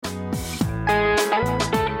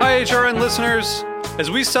HRN listeners.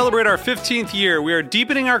 As we celebrate our 15th year, we are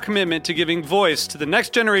deepening our commitment to giving voice to the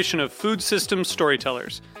next generation of food systems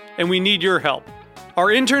storytellers, and we need your help. Our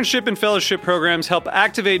internship and fellowship programs help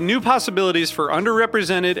activate new possibilities for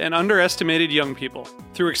underrepresented and underestimated young people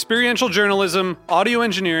through experiential journalism, audio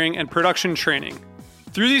engineering, and production training.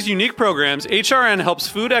 Through these unique programs, HRN helps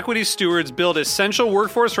food equity stewards build essential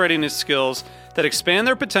workforce readiness skills that expand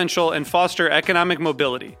their potential and foster economic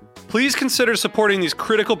mobility. Please consider supporting these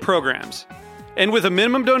critical programs. And with a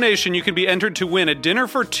minimum donation, you can be entered to win a dinner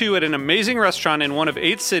for two at an amazing restaurant in one of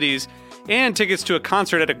 8 cities and tickets to a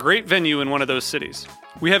concert at a great venue in one of those cities.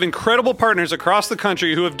 We have incredible partners across the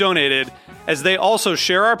country who have donated, as they also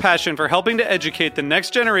share our passion for helping to educate the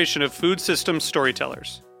next generation of food systems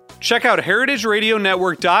storytellers. Check out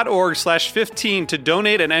heritageradionetwork.org/15 to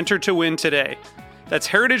donate and enter to win today. That's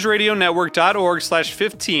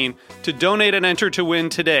heritageradionetwork.org/15 to donate and enter to win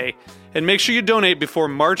today. And make sure you donate before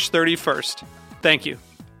March 31st. Thank you.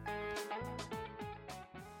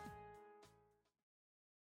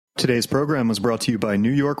 Today's program was brought to you by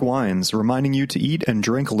New York Wines, reminding you to eat and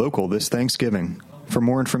drink local this Thanksgiving. For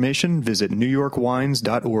more information, visit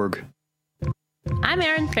newyorkwines.org. I'm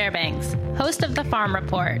Erin Fairbanks, host of The Farm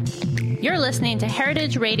Report. You're listening to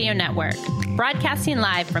Heritage Radio Network, broadcasting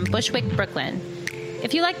live from Bushwick, Brooklyn.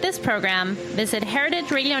 If you like this program, visit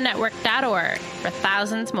heritageradionetwork.org for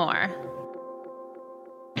thousands more.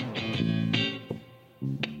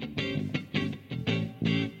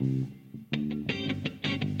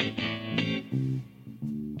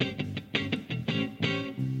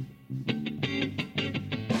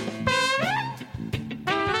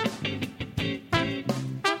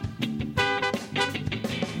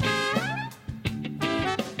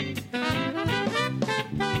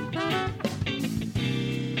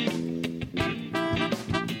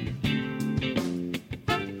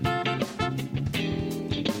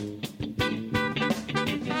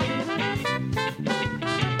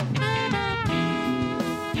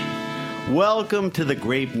 Welcome to the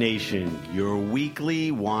Grape Nation, your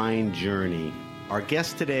weekly wine journey. Our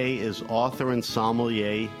guest today is author and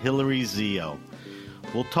sommelier Hilary Zio.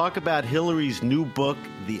 We'll talk about Hilary's new book,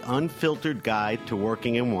 The Unfiltered Guide to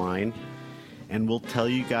Working in Wine, and we'll tell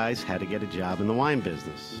you guys how to get a job in the wine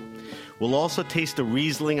business. We'll also taste a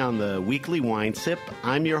Riesling on the weekly wine sip.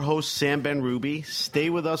 I'm your host, Sam Ben-Ruby. Stay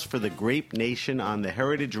with us for the Grape Nation on the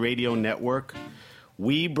Heritage Radio Network.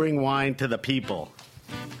 We bring wine to the people.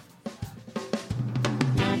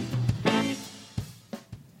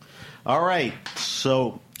 All right,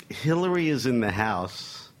 so Hilary is in the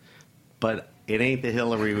house, but it ain't the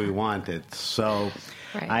Hilary we wanted. So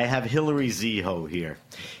right. I have Hilary Zio here.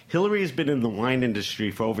 Hilary has been in the wine industry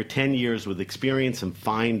for over 10 years with experience in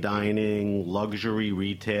fine dining, luxury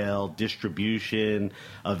retail, distribution,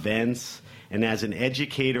 events, and as an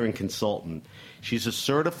educator and consultant. She's a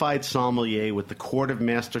certified sommelier with the Court of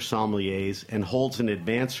Master Sommeliers and holds an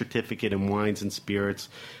advanced certificate in wines and spirits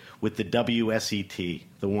with the WSET,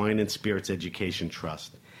 the Wine and Spirits Education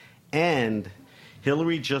Trust. And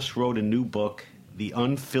Hilary just wrote a new book, The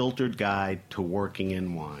Unfiltered Guide to Working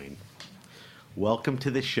in Wine. Welcome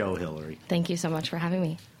to the show, Hilary. Thank you so much for having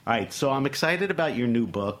me. All right, so I'm excited about your new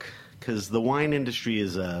book because the wine industry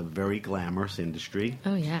is a very glamorous industry.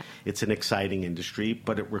 Oh, yeah. It's an exciting industry,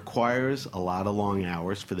 but it requires a lot of long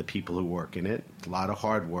hours for the people who work in it, a lot of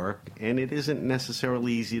hard work, and it isn't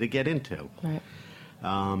necessarily easy to get into. Right.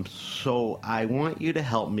 So I want you to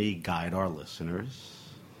help me guide our listeners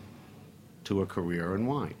to a career in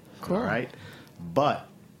wine. Cool. All right? But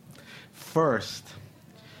first,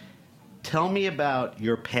 tell me about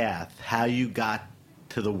your path, how you got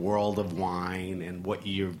to the world of wine and what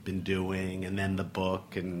you've been doing, and then the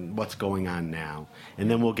book and what's going on now. And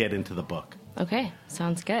then we'll get into the book. Okay,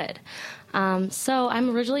 sounds good. So I'm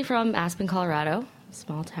originally from Aspen, Colorado.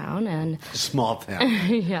 Small town.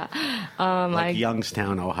 Yeah. Like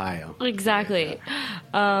Youngstown, Ohio. Exactly.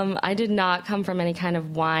 I did not come from any kind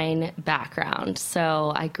of wine background.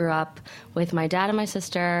 So I grew up with my dad and my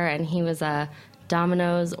sister, and he was a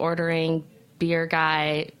Domino's ordering beer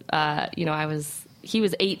guy. He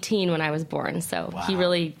was 18 when I was born, so wow. He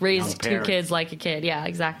really raised 2 kids like a kid. Yeah,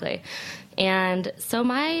 exactly. And so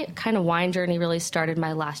my kind of wine journey really started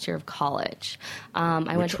my last year of college.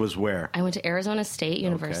 Which was where? I went to Arizona State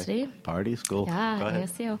University. Okay. Party school. Yeah,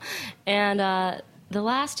 ASU. And the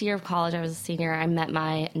last year of college, I was a senior. I met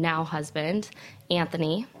my now husband,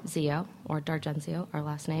 Anthony Zio, or D'Argenzio, our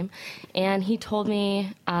last name. And he told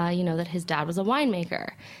me, that his dad was a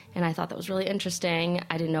winemaker. And I thought that was really interesting.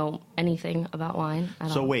 I didn't know anything about wine at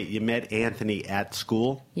all. So wait, you met Anthony at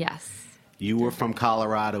school? Yes. You were from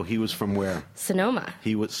Colorado. He was from where? Sonoma.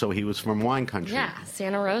 He was from wine country. Yeah,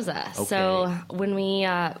 Santa Rosa. Okay. So when we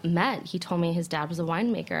met, he told me his dad was a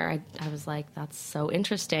winemaker. I was like, that's so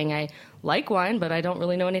interesting. I like wine, but I don't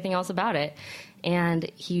really know anything else about it.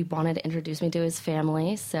 And he wanted to introduce me to his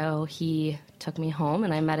family, so he took me home,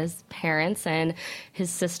 and I met his parents and his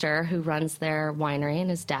sister, who runs their winery, and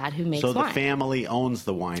his dad, who makes wine. So the family owns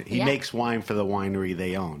the wine. He makes wine for the winery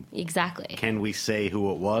they own. Exactly. Can we say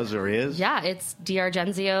who it was or is? Yeah, it's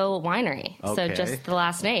D'Argenzio Winery. Okay. So just the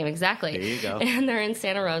last name, exactly. There you go. And they're in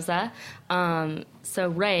Santa Rosa. So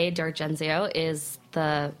Ray D'Argenzio is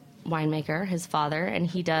the winemaker, his father, and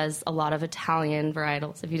he does a lot of Italian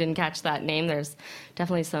varietals. If you didn't catch that name, there's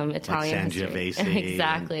definitely some Italian Sangiovese history.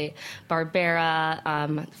 Exactly. Barbera,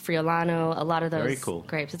 Friulano, a lot of those Very cool.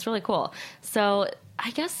 grapes. It's really cool. So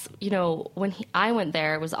I guess, when I went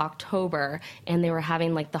there, it was October, and they were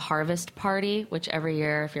having like the harvest party, which every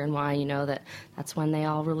year, if you're in wine, you know that's when they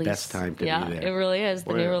all release. Best time to be there. Yeah, it really is.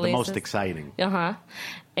 The new releases. The most exciting. Uh-huh.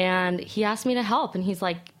 And he asked me to help, and he's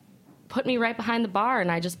like, put me right behind the bar,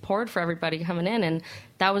 and I just poured for everybody coming in, and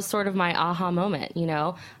that was sort of my aha moment.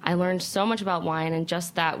 I learned so much about wine in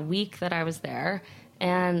just that week that I was there,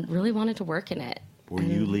 and really wanted to work in it. Were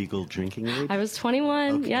you legal drinking age? I was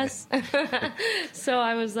 21, okay. Yes. So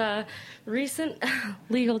I was a recent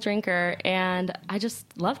legal drinker, and I just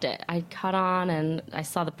loved it. I caught on, and I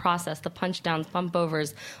saw the process, the punch downs, bump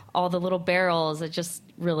overs, all the little barrels. It just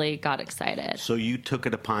really got excited. So you took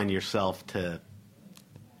it upon yourself to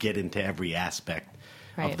get into every aspect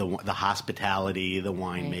right. of the hospitality, the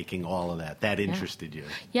winemaking, all of that. That interested you.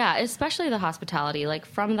 Yeah, especially the hospitality. Like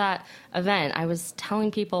from that event, I was telling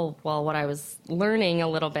people, what I was learning a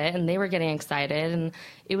little bit, and they were getting excited. And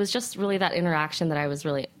it was just really that interaction that I was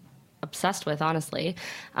really obsessed with, honestly.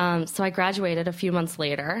 So I graduated a few months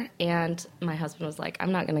later, and my husband was like,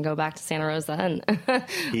 I'm not going to go back to Santa Rosa and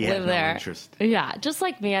he live had no there. interest. Yeah, just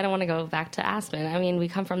like me, I don't want to go back to Aspen. I mean, we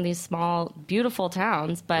come from these small, beautiful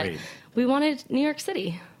towns, but we wanted New York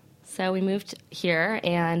City. So we moved here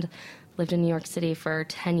and lived in New York City for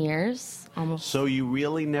 10 years, almost. So you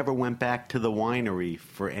really never went back to the winery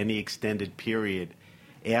for any extended period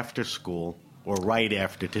after school? Or right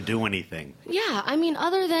after to do anything? Yeah, I mean,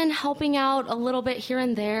 other than helping out a little bit here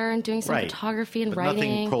and there and doing some photography and but writing.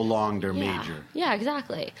 Nothing prolonged or major. Yeah,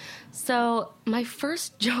 exactly. So my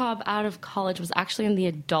first job out of college was actually in the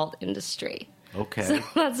adult industry. Okay. So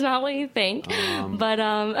that's not what you think. But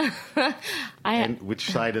and which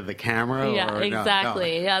side of the camera? Yeah, or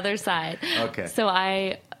exactly. No. The other side. Okay. So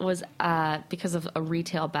I was, because of a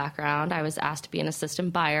retail background, I was asked to be an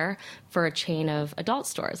assistant buyer for a chain of adult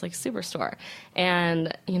stores, like Superstore.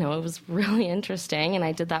 And, it was really interesting. And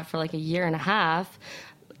I did that for like a year and a half,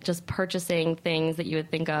 just purchasing things that you would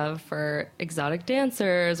think of for exotic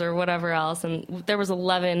dancers or whatever else. And there was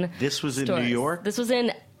 11 This was stores. in New York? This was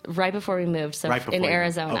right before we moved, so in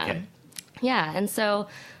Arizona. Okay. Yeah, and so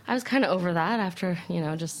I was kind of over that after,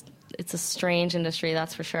 just it's a strange industry,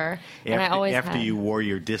 that's for sure. And I always after you wore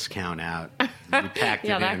your discount out, you packed it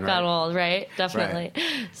in, that got old, right? Definitely.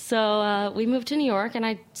 Right. So we moved to New York, and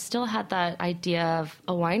I still had that idea of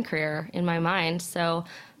a wine career in my mind. So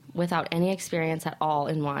without any experience at all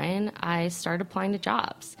in wine, I started applying to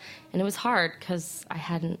jobs. And it was hard because I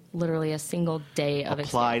hadn't literally a single day of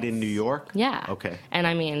Applied experience. in New York? Yeah. Okay. And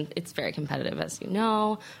I mean, it's very competitive, as you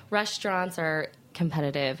know. Restaurants are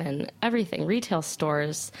competitive and everything, retail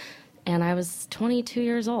stores. And I was 22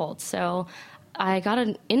 years old. So I got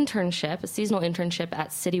an internship, a seasonal internship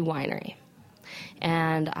at City Winery.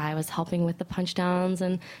 And I was helping with the punch downs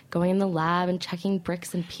and going in the lab and checking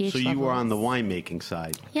bricks and pH levels. So you were on the winemaking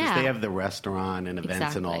side. Yeah. Because they have the restaurant and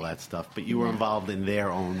events and all that stuff. But you were involved in their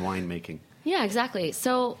own winemaking. Yeah, exactly.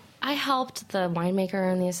 So I helped the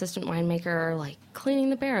winemaker and the assistant winemaker, like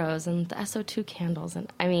cleaning the barrows and the SO2 candles.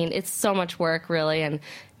 And I mean, it's so much work, really. And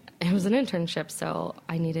it was an internship, so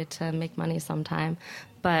I needed to make money sometime.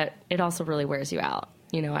 But it also really wears you out.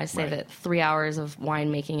 I say that 3 hours of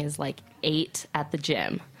winemaking is like 8 at the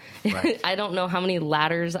gym. Right. I don't know how many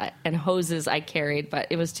ladders and hoses I carried, but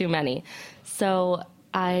it was too many. So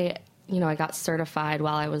I got certified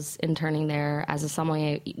while I was interning there as a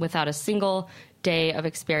sommelier without a single day of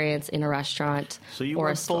experience in a restaurant. So you or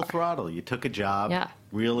were a store. full throttle. You took a job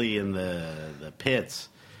really in the pits.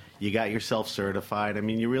 You got yourself certified. I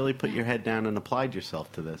mean, you really put your head down and applied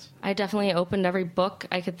yourself to this. I definitely opened every book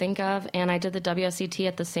I could think of, and I did the WSET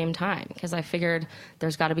at the same time because I figured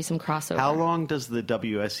there's got to be some crossover. How long does the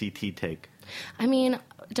WSET take? I mean,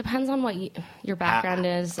 It depends on what your background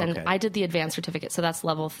is. And okay. I did the advanced certificate, so that's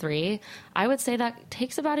level 3. I would say that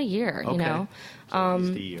takes about a year, okay. you know, so at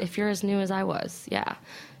least a year. if you're as new as I was. Yeah.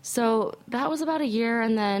 So that was about a year.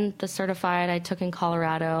 And then the certified I took in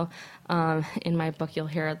Colorado. In my book, you'll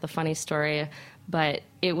hear the funny story, but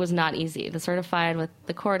it was not easy. The certified with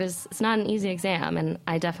the court it's not an easy exam. And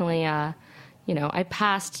I definitely, I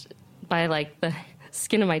passed by like the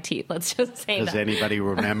skin of my teeth. Let's just say that. Does anybody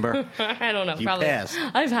remember? I don't know. You probably. passed.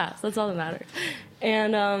 I passed. That's all that matters.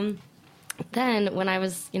 And then when I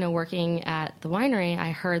was, working at the winery,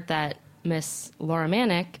 I heard that Miss Laura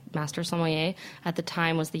Manick, Master Sommelier, at the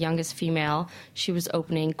time was the youngest female. She was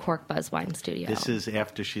opening Cork Buzz Wine Studio. This is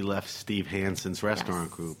after she left Steve Hansen's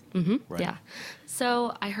restaurant group. Mm-hmm. Right. Yeah.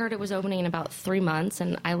 So I heard it was opening in about 3 months,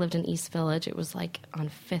 and I lived in East Village. It was like on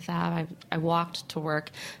Fifth Ave. I walked to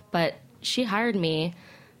work, but she hired me.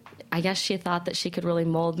 I guess she thought that she could really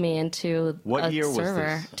mold me into What year server.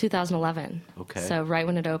 was this? 2011. Okay. So right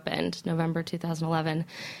when it opened, November 2011.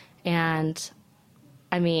 And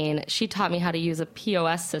I mean, she taught me how to use a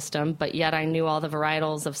POS system, but yet I knew all the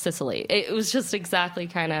varietals of Sicily. It was just exactly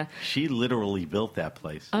kind of... She literally built that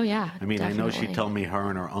place. Oh, yeah. I mean, definitely. I know she told me her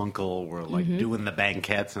and her uncle were like doing the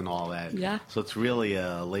banquets and all that. Yeah. So it's really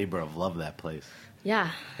a labor of love, that place.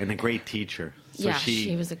 Yeah. And a great teacher. So yeah,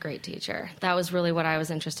 she was a great teacher. That was really what I was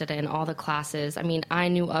interested in, all the classes. I mean, I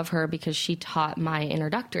knew of her because she taught my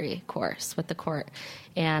introductory course with the court.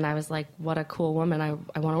 And I was like, what a cool woman.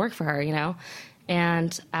 I want to work for her,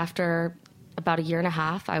 And after about a year and a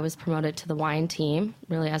half, I was promoted to the wine team,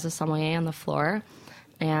 really as a sommelier on the floor.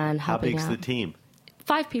 And How helping big's out. the team?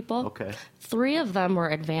 5 people. Okay. 3 of them were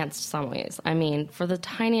advanced sommeliers. I mean, for the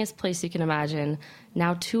tiniest place you can imagine,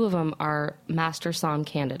 now 2 of them are master somm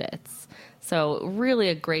candidates. So really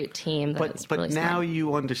a great team. But really now smart.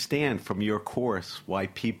 you understand from your course why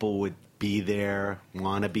people would be there,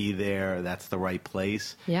 want to be there. That's the right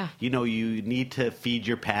place. Yeah. You need to feed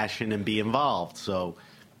your passion and be involved. So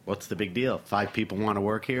what's the big deal? 5 people want to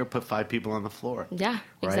work here, put 5 people on the floor. Yeah, right?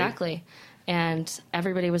 exactly. And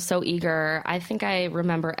everybody was so eager. I think I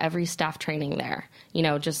remember every staff training there,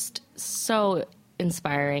 just so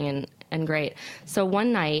inspiring and great. So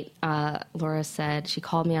one night, Laura said, she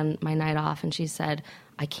called me on my night off and she said,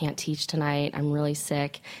 I can't teach tonight. I'm really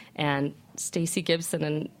sick. And Stacy Gibson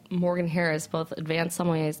and Morgan Harris, both advanced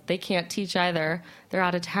sommeliers, they can't teach either. They're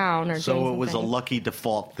out of town or So it was a something. lucky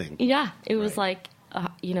default thing. Yeah, it was like,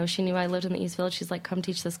 she knew I lived in the East Village. She's like, come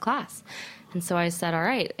teach this class. And so I said, all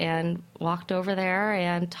right, and walked over there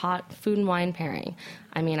and taught food and wine pairing.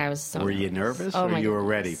 I mean, I was so Were nervous. you nervous Oh, or my you were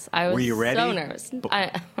goodness. ready? I was Were you ready? so nervous.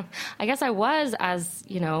 I guess I was, as,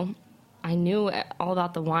 I knew all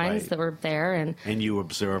about the wines Right. that were there. And you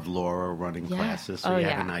observed Laura running Yeah. classes, so Oh, you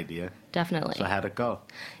had yeah. an idea. Definitely. So how'd it go?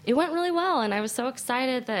 It went really well, and I was so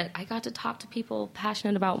excited that I got to talk to people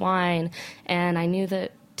passionate about wine, and I knew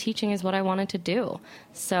that teaching is what I wanted to do.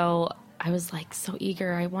 So I was like so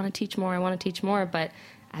eager. I want to teach more, but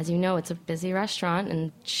as you know, it's a busy restaurant,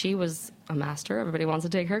 and she was a master. Everybody wants to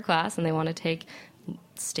take her class, and they want to take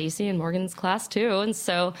Stacy and Morgan's class too, and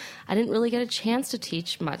so I didn't really get a chance to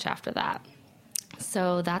teach much after that.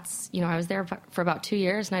 So that's, I was there for about 2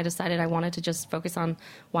 years, and I decided I wanted to just focus on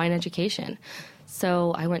wine education.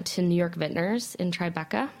 So I went to New York Vintners in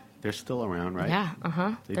Tribeca. They're still around, right?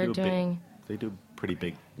 Yeah, They're doing... They do pretty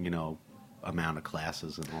big, amount of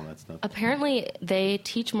classes and all that stuff. Apparently, they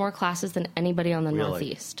teach more classes than anybody on the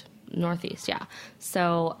Really? Northeast, yeah.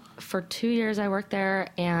 So for 2 years, I worked there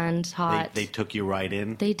and taught... They took you right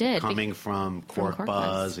in? They did. Coming from Cork Cork Buzz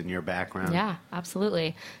Buzz. and your background? Yeah,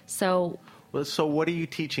 absolutely. So... Well, so what are you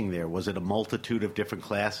teaching there? Was it a multitude of different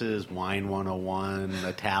classes? Wine 101,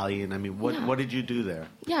 Italian? I mean, what did you do there?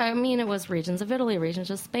 Yeah, I mean, it was regions of Italy, regions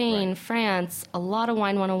of Spain, Right. France, a lot of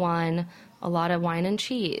wine 101, a lot of wine and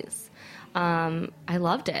cheese. I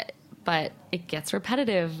loved it, but it gets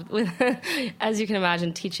repetitive, as you can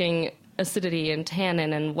imagine, teaching acidity and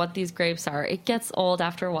tannin and what these grapes are. It gets old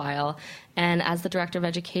after a while, and as the director of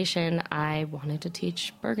education, I wanted to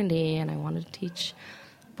teach Burgundy, and I wanted to teach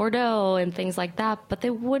Bordeaux and things like that, but they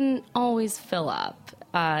wouldn't always fill up.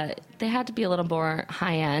 They had to be a little more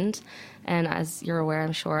high-end, and as you're aware,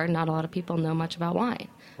 I'm sure, not a lot of people know much about wine.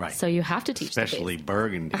 Right. So you have to teach the Especially basics.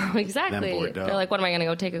 Burgundy. Exactly. Then Bordeaux. They're like, what am I going to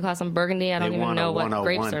go take a class on Burgundy? I don't They even want know a what 101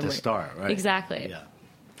 grapes are. to start, right? Exactly. Yeah.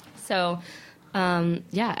 So,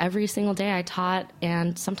 every single day I taught,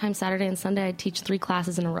 and sometimes Saturday and Sunday I'd teach 3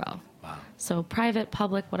 classes in a row. Wow. So private,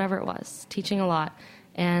 public, whatever it was, teaching a lot.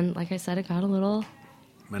 And like I said, it got a little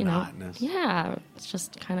monotonous. It's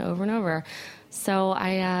just kind of over and over. So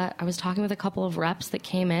I was talking with a couple of reps that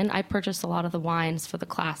came in. I purchased a lot of the wines for the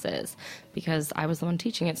classes because I was the one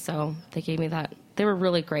teaching it. So they gave me that. They were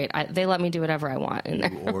really great. They let me do whatever I want in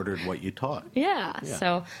there. You ordered what you taught. Yeah.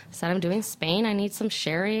 So I said, I'm doing Spain. I need some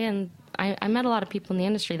sherry. And I met a lot of people in the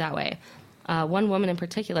industry that way. One woman in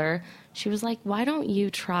particular, she was like, why don't you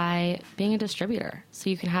try being a distributor so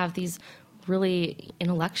you can have these really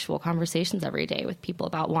intellectual conversations every day with people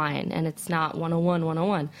about wine, and it's not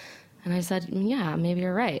 101. And I said, yeah, maybe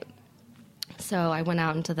you're right. So I went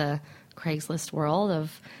out into the Craigslist world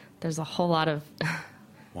of, there's a whole lot of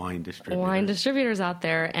wine distributors out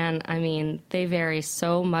there, and I mean, they vary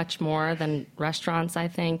so much more than restaurants, I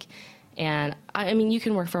think. And I mean, you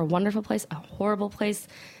can work for a wonderful place, a horrible place.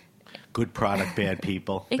 Good product, bad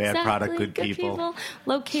people. Exactly, bad product, good people.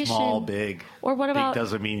 Location. Small, big. Or what about... Big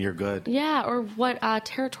doesn't mean you're good. Yeah, or what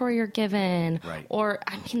territory you're given. Right. Or,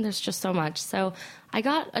 I mean, there's just so much. So I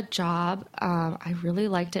got a job. I really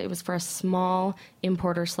liked it. It was for a small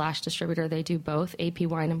importer/distributor. They do both, AP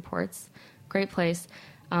Wine Imports. Great place.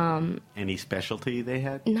 Any specialty they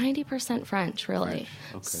had? 90% French, really.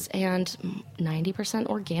 French. Okay. And 90%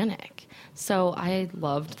 organic. So I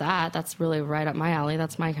loved that. That's really right up my alley.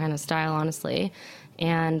 That's my kind of style, honestly.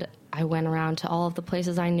 And I went around to all of the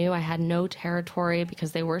places I knew. I had no territory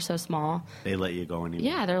because they were so small. They let you go anywhere.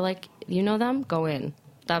 Yeah, they're like, you know them? Go in.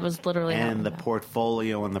 That was literally and the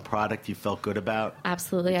portfolio and the product you felt good about?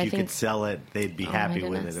 Absolutely. If you could sell it, they'd be happy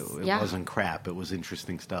with it. It yeah. wasn't crap. It was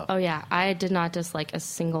interesting stuff. Oh, yeah. I did not dislike a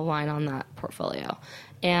single wine on that portfolio.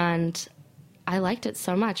 And I liked it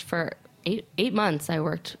so much. For eight months, I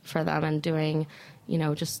worked for them and doing,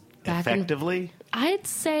 just back effectively? I'd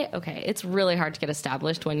say, okay, it's really hard to get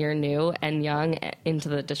established when you're new and young into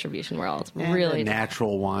the distribution world. And really. A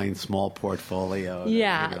natural wine, small portfolio.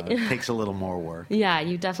 Yeah. It takes a little more work. Yeah,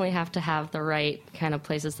 you definitely have to have the right kind of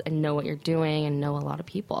places and know what you're doing and know a lot of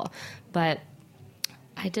people. But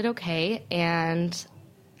I did okay, and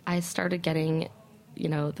I started getting,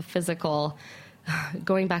 the physical,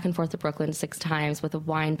 going back and forth to Brooklyn 6 times with a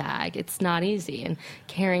wine bag. It's not easy, and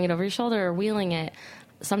carrying it over your shoulder or wheeling it.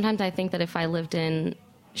 Sometimes I think that if I lived in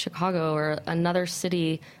Chicago or another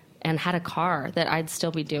city and had a car, that I'd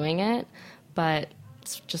still be doing it, but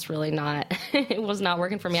it's just really not. It was not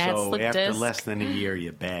working for me. I had slip after disc. less than a year,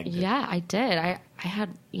 you bagged it. Yeah, I did. I had,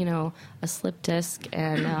 a slip disc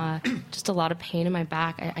and just a lot of pain in my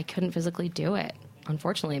back. I couldn't physically do it,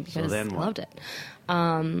 unfortunately, because I loved it.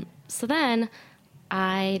 So then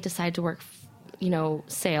I decided to work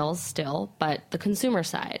sales still, but the consumer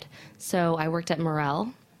side. So I worked at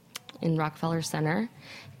Morel in Rockefeller Center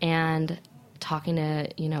and talking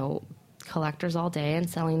to, collectors all day and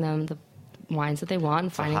selling them the wines that they want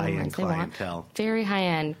and finding the wines they want. Very high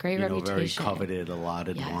end, great reputation. Very coveted,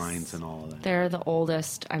 allotted wines and all of that. They're the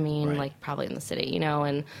oldest, probably in the city,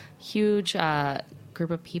 and huge group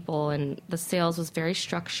of people, and the sales was very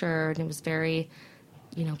structured and it was very...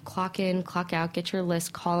 clock in, clock out, get your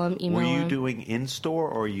list, call them, email them. Were you doing in-store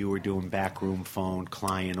or you were doing backroom phone,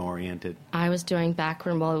 client-oriented? I was doing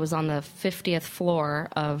backroom. Well, it was on the 50th floor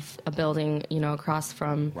of a building, across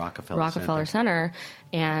from Rockefeller Center.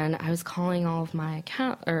 And I was calling all of my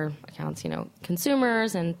accounts,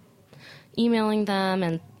 consumers and emailing them.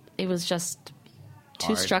 And it was just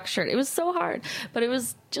too structured. It was so hard, but it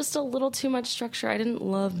was just a little too much structure. I didn't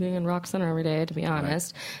love being in Rock Center every day, to be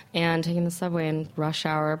honest, and taking the subway in rush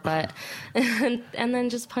hour, but and then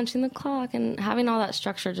just punching the clock and having all that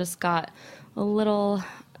structure just got a little,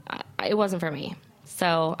 it wasn't for me.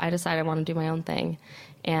 So I decided I want to do my own thing,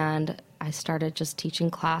 and I started just teaching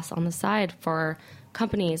class on the side for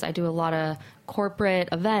companies. I do a lot of corporate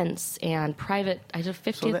events and private. I did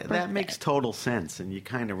 50th So birthday. that makes total sense, and you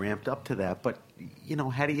kind of ramped up to that. But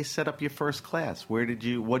how do you set up your first class? What'd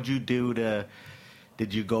you do to?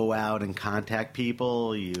 Did you go out and contact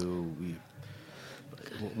people?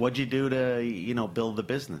 What'd you do to build the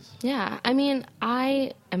business? Yeah, I mean,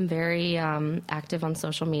 I am very active on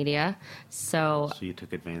social media, so you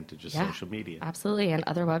took advantage of social media, absolutely, and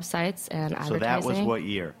other websites and advertising. So that was what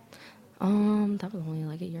year? That was only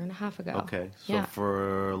like a year and a half ago. Okay, so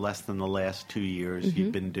for less than the last 2 years,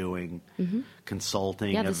 you've been doing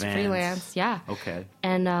consulting, events. This freelance, Okay.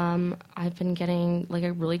 And I've been getting like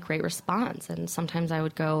a really great response, and sometimes I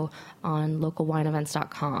would go on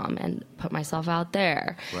localwineevents.com and put myself out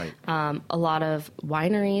there. Right. A lot of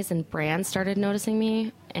wineries and brands started noticing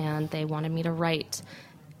me, and they wanted me to write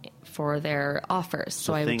for their offers.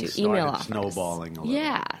 So I would do email offers. Snowballing a little.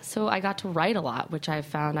 Yeah. So I got to write a lot, which I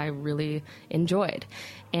found I really enjoyed.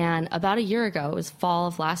 And about a year ago, it was fall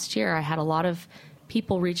of last year, I had a lot of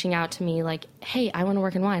people reaching out to me like, hey, I want to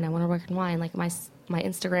work in wine. I want to work in wine. Like my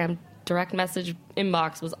Instagram direct message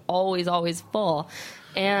inbox was always full.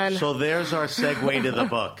 And so there's our segue to the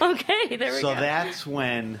book. Okay, there we go. So that's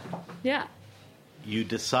when yeah. you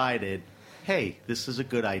decided, hey, this is a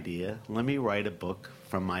good idea. Let me write a book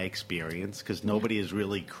from my experience, because nobody has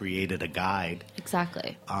really created a guide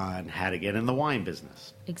exactly on how to get in the wine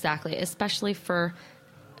business. Exactly, especially for,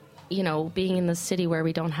 being in the city where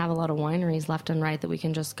we don't have a lot of wineries left and right that we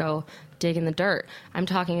can just go dig in the dirt. I'm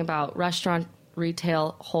talking about restaurant,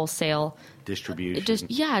 retail, wholesale, distribution.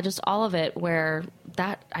 Just all of it, where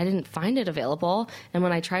that I didn't find it available. And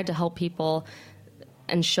when I tried to help people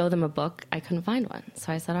and show them a book, I couldn't find one.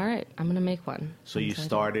 So I said, all right, I'm going to make one. So you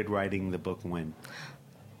started writing the book when?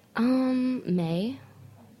 May.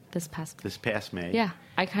 This past May. Yeah.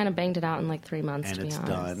 I kind of banged it out in like 3 months, and to be it's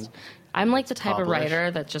honest. done. I'm like the type of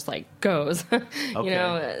writer that just like goes,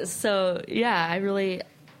 Okay. So yeah,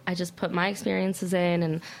 I just put my experiences in,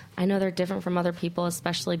 and I know they're different from other people,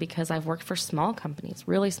 especially because I've worked for small companies,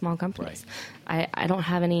 really small companies. Right. I don't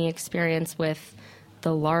have any experience with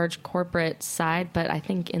the large corporate side, but I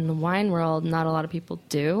think in the wine world, not a lot of people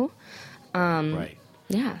do. Right.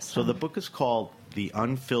 Yeah. So the book is called The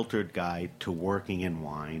Unfiltered Guide to Working in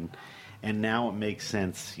Wine. And now it makes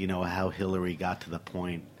sense, how Hillary got to the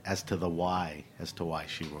point as to why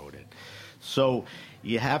she wrote it. So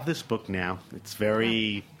you have this book now. It's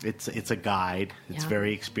it's a guide. It's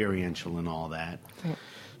very experiential and all that. Right.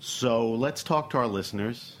 So let's talk to our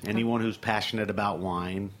listeners. Anyone who's passionate about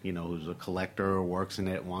wine, who's a collector or works in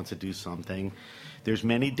it, wants to do something. There's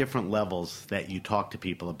many different levels that you talk to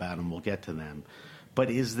people about, and we'll get to them.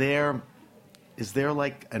 But is there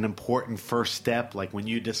like an important first step, like when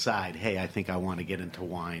you decide, hey, I think I want to get into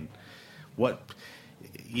wine? What,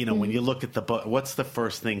 when you look at the book, what's the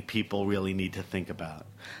first thing people really need to think about?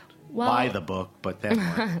 Well, buy the book, but then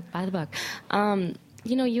what? Buy the book.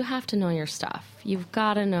 You have to know your stuff. You've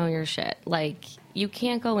got to know your shit. Like, you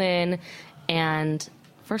can't go in and,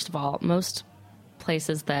 first of all, most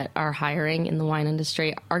places that are hiring in the wine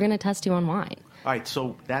industry are going to test you on wine. All right,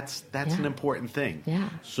 so that's an important thing. Yeah.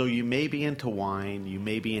 So you may be into wine, you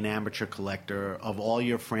may be an amateur collector. Of all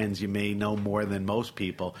your friends, you may know more than most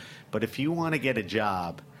people. But if you want to get a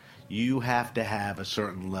job, you have to have a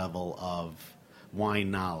certain level of wine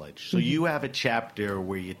knowledge. So you have a chapter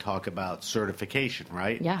where you talk about certification,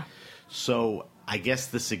 right? Yeah. So I guess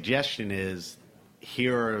the suggestion is,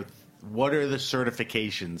 what are the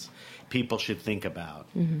certifications people should think about,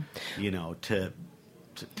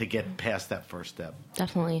 to get past that first step?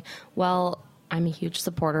 Definitely. Well, I'm a huge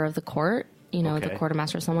supporter of the court, the Court of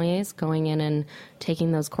Master Sommeliers, going in and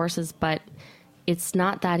taking those courses, but it's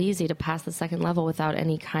not that easy to pass the second level without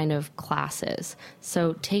any kind of classes.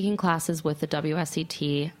 So taking classes with the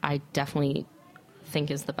WSET, I definitely think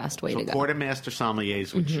is the best way to go. Court of Master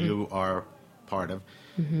Sommeliers, which you are part of,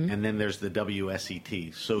 and then there's the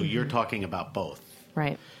WSET. So you're talking about both.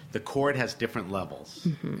 Right. The court has different levels,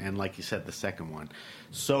 and like you said, the second one.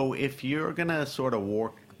 So if you're going to sort of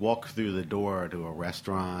walk through the door to a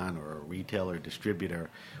restaurant or a retailer distributor,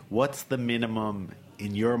 what's the minimum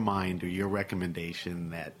in your mind or your recommendation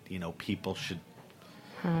that people should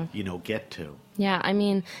get to? Yeah, I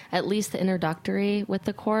mean, at least the introductory with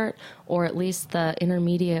the court, or at least the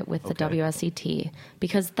intermediate with the WSET,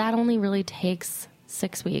 because that only really takes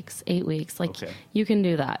 6 weeks, 8 weeks. Like, you can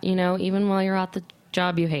do that, even while you're at the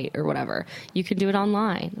job you hate or whatever. You can do it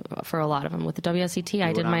online for a lot of them. With the WSET,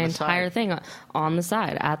 I did my entire thing on the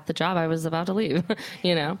side at the job I was about to leave,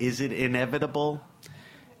 Is it inevitable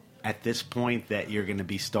at this point that you're going to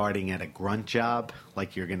be starting at a grunt job,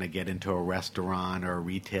 like you're going to get into a restaurant or a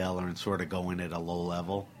retailer and sort of go in at a low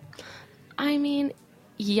level? I mean,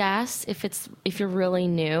 yes, if you're really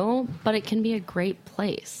new, but it can be a great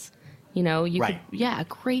place. A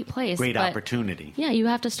great place. Great opportunity. Yeah, you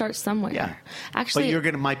have to start somewhere. Yeah. Actually,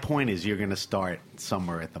 but my point is you're going to start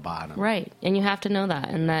somewhere at the bottom. Right. And you have to know that,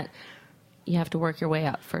 and that you have to work your way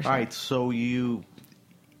up for sure. All right, so you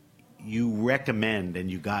recommend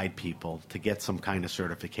and you guide people to get some kind of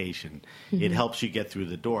certification. It helps you get through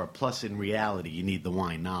the door. Plus, in reality, you need the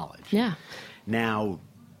wine knowledge. Yeah. Now,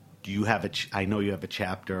 do you have I know you have a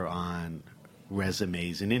chapter on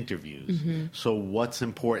resumes and interviews. So what's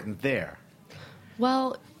important there?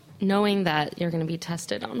 Well, knowing that you're going to be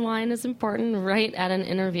tested on wine is important right at an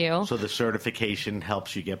interview. So the certification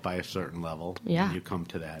helps you get by a certain level. Yeah. And you come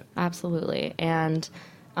to that. Absolutely. And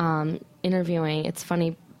interviewing, it's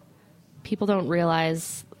funny, people don't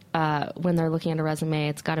realize when they're looking at a resume,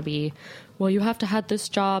 it's got to be well, you have to have this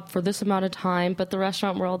job for this amount of time. But the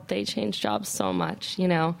restaurant world, they change jobs so much. You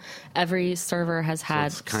know, every server has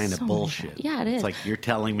had. So it's kind of bullshit. Yeah, it is. It's like you're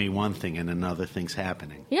telling me one thing and another thing's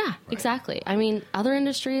happening. Yeah, right? Exactly. I mean, other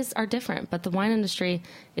industries are different, but the wine industry,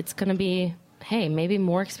 it's going to be, hey, maybe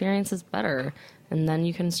more experience is better. And then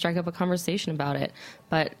you can strike up a conversation about it.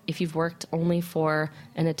 But if you've worked only for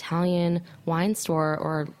an Italian wine store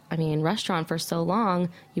or, restaurant for so long,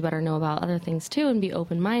 you better know about other things too and be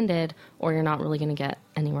open-minded, or you're not really going to get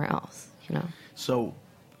anywhere else, you know? So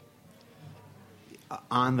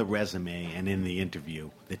on the resume and in the interview,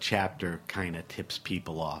 the chapter kind of tips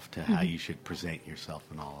people off to how you should present yourself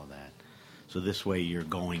and all of that. So this way you're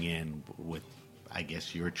going in with, I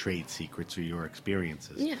guess, your trade secrets or your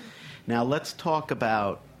experiences. Yeah. Now let's talk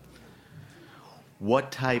about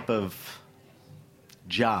what type of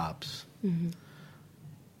jobs,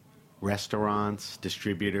 restaurants,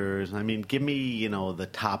 distributors. I mean, give me, the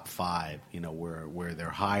top 5, where they're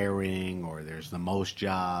hiring or there's the most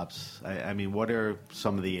jobs. I mean, what are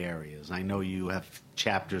some of the areas? I know you have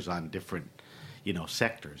chapters on different,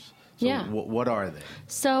 sectors. So yeah. What are they?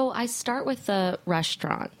 So I start with the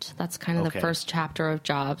restaurant. That's kind of the first chapter of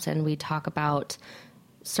jobs, and we talk about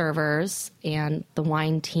servers and the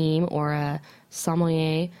wine team or a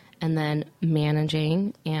sommelier, and then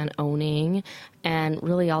managing and owning, and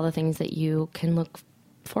really all the things that you can look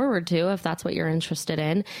forward to if that's what you're interested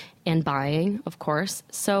in, and buying, of course.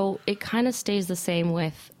 So it kind of stays the same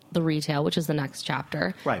with the retail, which is the next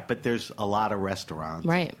chapter. Right, but there's a lot of restaurants.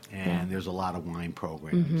 Right. And there's a lot of wine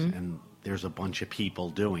programs. And there's a bunch of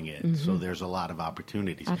people doing it. So there's a lot of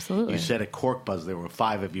opportunities. Absolutely. You said at Cork Buzz there were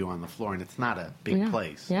 5 of you on the floor, and it's not a big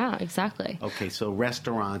place. Yeah, exactly. Okay, so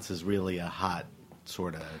restaurants is really a hot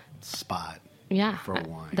sort of spot for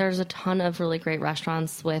wine. There's a ton of really great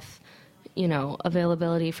restaurants with,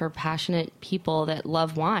 availability for passionate people that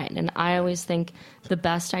love wine. And I always think the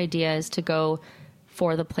best idea is to go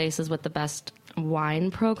for the places with the best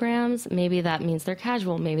wine programs. Maybe that means they're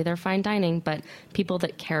casual, maybe they're fine dining, but people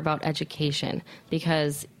that care about education,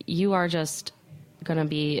 because you are just going to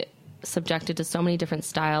be subjected to so many different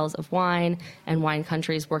styles of wine and wine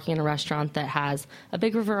countries working in a restaurant that has a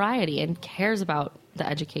bigger variety and cares about the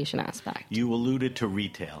education aspect. You alluded to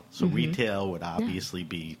retail. So retail would obviously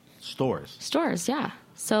be stores. Stores, yeah.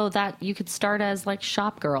 So that you could start as like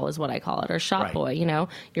shop girl is what I call it, or shop boy,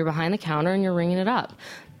 you're behind the counter and you're ringing it up.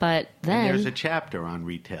 But then... And there's a chapter on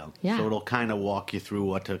retail. Yeah. So it'll kind of walk you through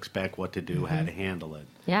what to expect, what to do, how to handle it.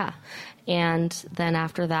 Yeah. And then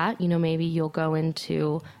after that, maybe you'll go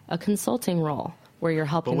into a consulting role where you're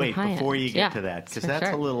helping the high end. Before you get to that, because that's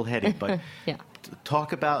a little heady, but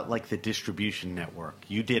talk about like the distribution network.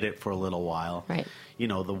 You did it for a little while. Right.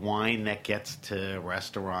 The wine that gets to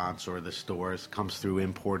restaurants or the stores comes through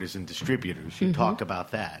importers and distributors. You talk about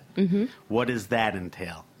that. What does that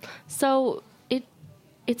entail? So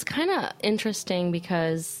it's kind of interesting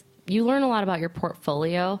because you learn a lot about your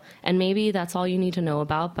portfolio, and maybe that's all you need to know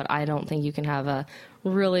about, but I don't think you can have a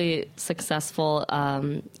really successful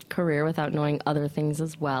career without knowing other things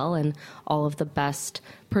as well, and all of the best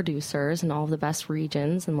producers and all of the best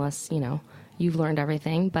regions, unless, you've learned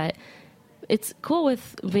everything. But it's cool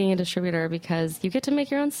with being a distributor because you get to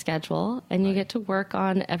make your own schedule, and you get to work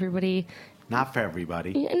on everybody. Not for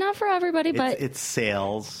everybody. Not for everybody, but... It's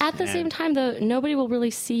sales. At the same time, though, nobody will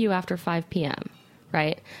really see you after 5 p.m.,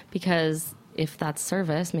 right? Because if that's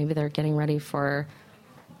service, maybe they're getting ready for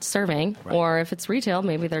serving. Right. Or if it's retail,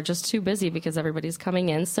 maybe they're just too busy because everybody's coming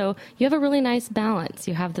in. So you have a really nice balance.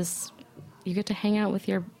 You have this... You get to hang out with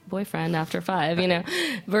your boyfriend after 5,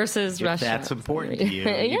 versus restaurants. That's important to you.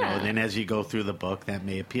 And then as you go through the book, that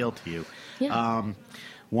may appeal to you. Yeah.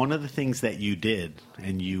 One of the things that you did,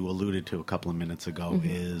 and you alluded to a couple of minutes ago,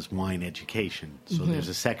 is wine education. So there's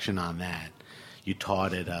a section on that. You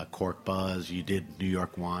taught at Cork Buzz. You did New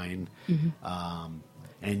York Wine.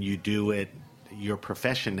 And you do it. Your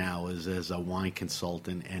profession now is as a wine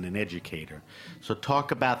consultant and an educator. So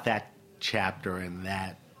talk about that chapter and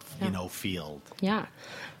that field. Yeah.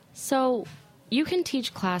 So you can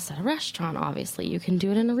teach class at a restaurant, obviously. You can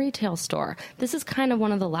do it in a retail store. This is kind of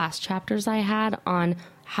one of the last chapters I had on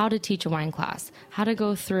how to teach a wine class, how to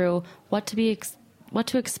go through what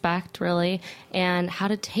to expect, really, and how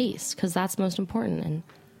to taste, because that's most important, and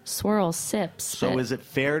swirl, sips. So is it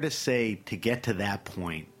fair to say to get to that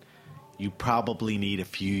point, you probably need a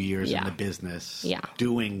few years in the business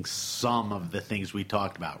doing some of the things we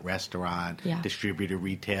talked about, restaurant, distributor,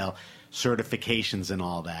 retail, certifications and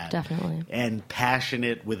all that. Definitely. And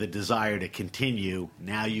passionate with a desire to continue,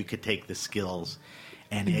 now you could take the skills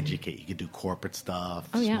and educate. You could do corporate stuff,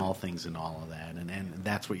 small things and all of that. And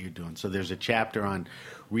that's what you're doing. So there's a chapter on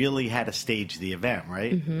really how to stage the event,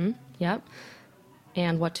 right? Mm-hmm. Yep.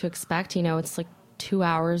 And what to expect. It's like 2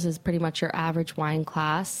 hours is pretty much your average wine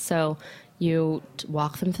class. So you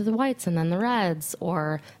walk them through the whites and then the reds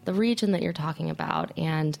or the region that you're talking about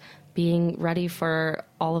and being ready for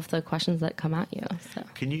all of the questions that come at you. So.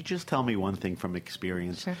 Can you just tell me one thing from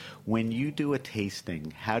experience? Sure. When you do a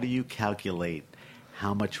tasting, how do you calculate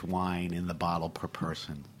how much wine in the bottle per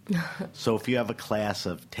person? So if you have a class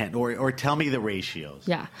of 10, or tell me the ratios.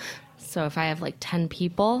 Yeah. So if I have like 10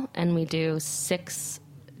 people and we do 6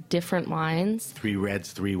 different wines. 3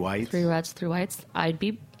 reds, 3 whites. 3 reds, 3 whites. I'd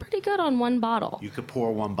be pretty good on one bottle. You could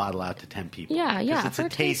pour one bottle out to 10 people. Yeah. It's a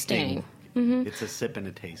tasting. Mm-hmm. It's a sip and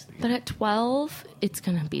a tasting. But at 12, it's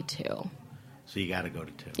going to be 2. So you got to go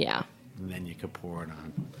to 2. Yeah. And then you could pour it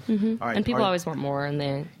on. Mm-hmm. All right. And people always want more, and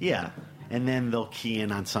they... Yeah. And then they'll key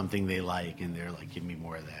in on something they like, and they're like, give me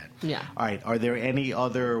more of that. Yeah. All right. Are there any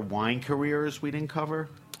other wine careers we didn't cover?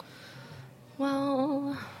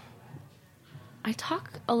 Well, I talk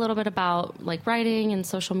a little bit about like writing and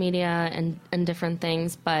social media and different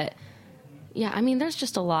things, but yeah, I mean, there's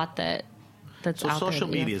just a lot that's out there. So social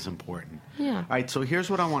media is important. Yeah. All right, so here's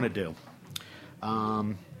what I want to do.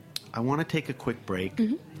 I want to take a quick break,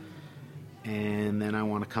 and then I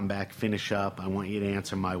want to come back, finish up. I want you to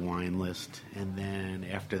answer my wine list, and then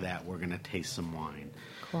after that, we're going to taste some wine.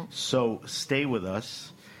 Cool. So stay with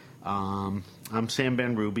us. I'm Sam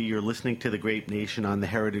Ben Ruby. You're listening to The Grape Nation on the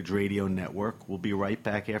Heritage Radio Network. We'll be right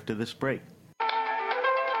back after this break.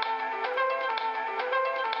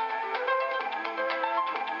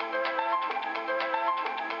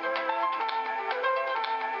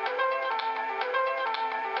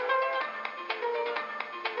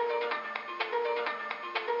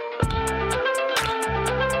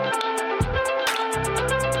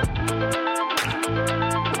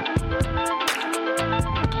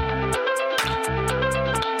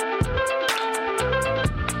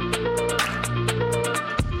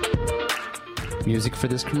 Music for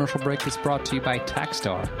this commercial break is brought to you by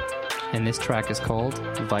Taxstar, and this track is called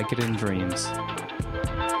Vicodin Dreams.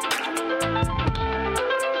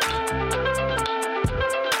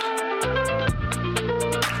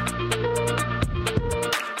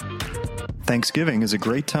 Thanksgiving is a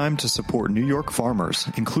great time to support New York farmers,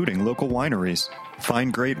 including local wineries.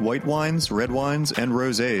 Find great white wines, red wines, and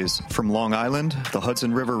rosés from Long Island, the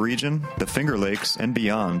Hudson River region, the Finger Lakes, and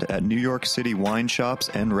beyond at New York City wine shops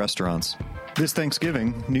and restaurants. This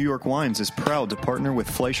Thanksgiving, New York Wines is proud to partner with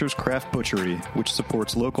Fleischer's Craft Butchery, which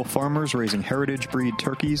supports local farmers raising heritage breed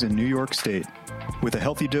turkeys in New York State. With a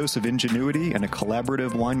healthy dose of ingenuity and a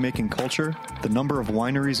collaborative winemaking culture, the number of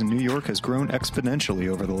wineries in New York has grown exponentially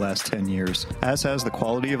over the last 10 years, as has the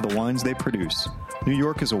quality of the wines they produce. New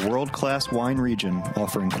York is a world-class wine region,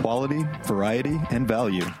 offering quality, variety, and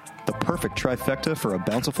value. The perfect trifecta for a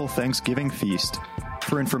bountiful Thanksgiving feast.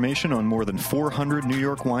 For information on more than 400 New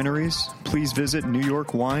York wineries, please visit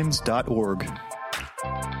newyorkwines.org.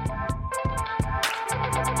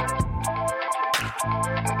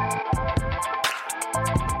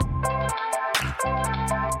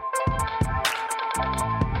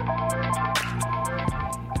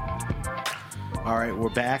 All right, we're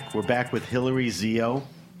back. We're back with Hillary Zio.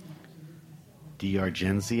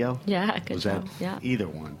 D'Argenzio? Yeah, good Was job. that Yeah. either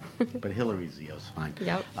one? But Hillary Zio's fine.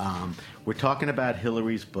 Yep. We're talking about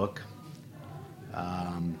Hillary's book,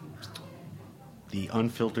 The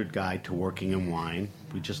Unfiltered Guide to Working in Wine.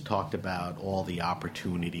 We just talked about all the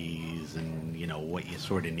opportunities and, what you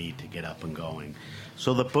sort of need to get up and going.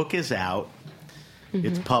 So the book is out. Mm-hmm.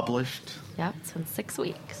 It's published. Yep, it's been 6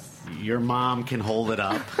 weeks. Your mom can hold it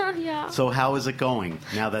up. Yeah. So how is it going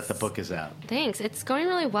now that the book is out? Thanks. It's going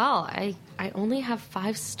really well. I only have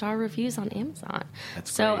 5-star reviews on Amazon.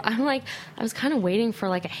 That's so great. I'm like, I was kind of waiting for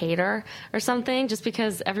like a hater or something, just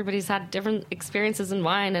because everybody's had different experiences in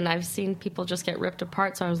wine, and I've seen people just get ripped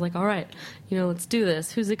apart. So I was like, all right, let's do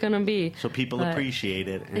this. Who's it going to be? So people appreciate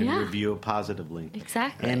it and Yeah. review it positively.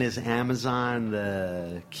 Exactly. And is Amazon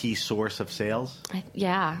the key source of sales? I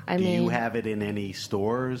Do mean, you have it in any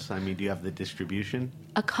stores? I mean, do you have the distribution?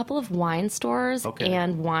 a couple of wine stores Okay.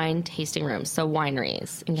 and wine tasting rooms, so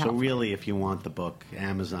wineries in So California. really, if you want the book,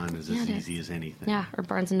 Amazon is as it easy as anything. Yeah, or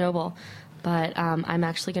Barnes & Noble. But I'm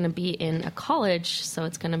actually going to be in a college, so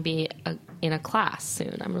it's going to be in a class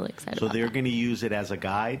soon. I'm really excited So about they're that. going to use it as a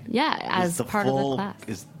guide? Yeah, Is as the part of the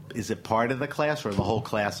class. Is it part of the class or the whole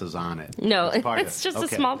class is on it? No, part of it's it. just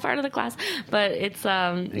Okay. a small part of the class, but it's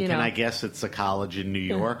And can I guess it's a college in New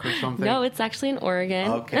York or something? No, it's actually in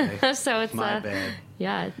Oregon. Okay. So it's My bad.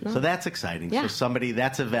 Yeah. No. So that's exciting. Yeah. So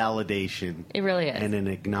that's a validation. It really is. And an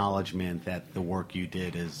acknowledgement that the work you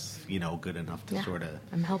did is, good enough to sort of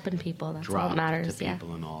I'm helping people. That's all drop that matters. to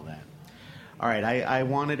people and all that. All right, I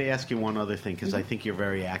wanted to ask you one other thing because I think you're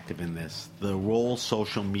very active in this. The role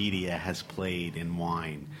social media has played in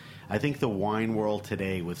wine. I think the wine world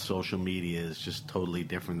today with social media is just totally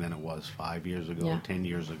different than it was 5 years ago, 10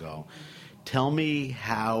 years ago. Tell me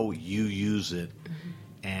how you use it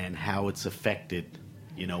and how it's affected,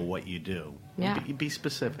 what you do. Yeah. Be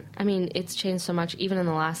specific. I mean, it's changed so much even in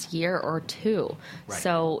the last year or two. Right.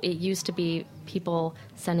 So it used to be people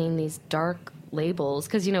sending these dark labels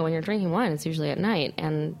because, when you're drinking wine, it's usually at night,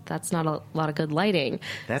 and that's not a lot of good lighting.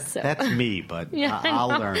 That's me, but Yeah, I'll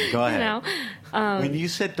learn. Go ahead. When you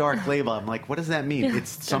said dark label, I'm like, what does that mean?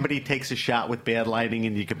 It's somebody takes a shot with bad lighting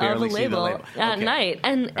and you can barely see the label at night,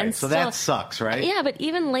 and so still, that sucks, right? Yeah, but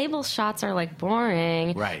even label shots are like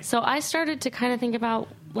boring. Right. So I started to kind of think about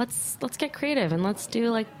let's get creative and let's do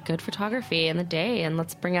like good photography in the day and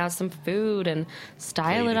let's bring out some food and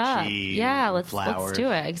style it up. Yeah, let's do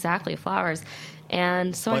it. Exactly, flowers.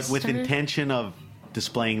 And so but with intention of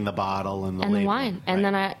displaying the bottle and the wine. Right. And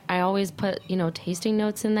then I always put, tasting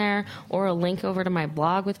notes in there or a link over to my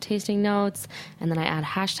blog with tasting notes. And then I add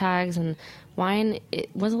hashtags and wine. It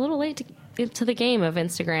was a little late to the game of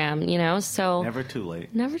Instagram, so. Never too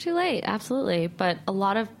late. Never too late, absolutely. But a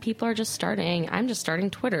lot of people are just starting. I'm just starting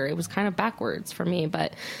Twitter. It was kind of backwards for me,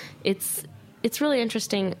 but it's really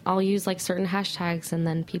interesting. I'll use like certain hashtags and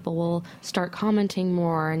then people will start commenting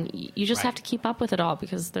more. And you just have to keep up with it all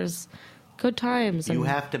because there's good times. You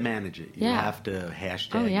have to manage it. You have to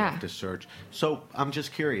hashtag, you have to search. So I'm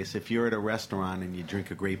just curious, if you're at a restaurant and you drink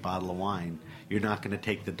a great bottle of wine, you're not going to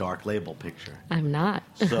take the dark label picture. I'm not.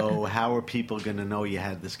 So how are people going to know you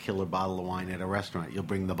had this killer bottle of wine at a restaurant? You'll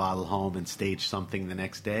bring the bottle home and stage something the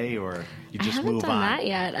next day, or you just move on? I haven't done that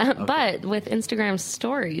yet. Okay. But with Instagram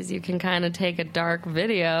stories, you can kind of take a dark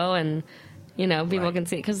video and, people can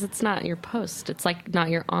see it because it's not your post. It's like not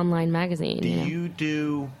your online magazine. Do you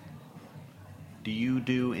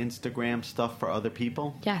do Instagram stuff for other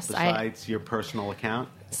people? Yes. Besides your personal account?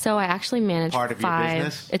 So I actually manage part of 5. Your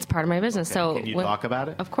business? It's part of my business. Okay. So can you talk about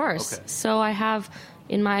it? Of course. Okay. So I have,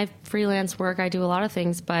 in my freelance work, I do a lot of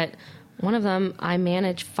things, but one of them, I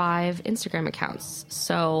manage 5 Instagram accounts.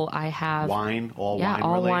 So I have... Wine? All wine related? Yeah,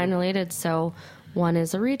 all wine related. So one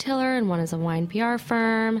is a retailer, and one is a wine PR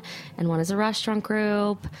firm, and one is a restaurant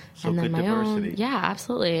group, so and then good my diversity. own. Yeah,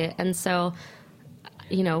 absolutely. And so...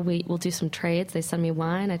 we'll do some trades. They send me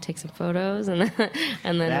wine. I take some photos, and then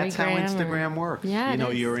that's how Instagram works. Yeah,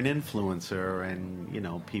 you're an influencer,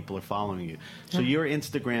 and people are following you. So your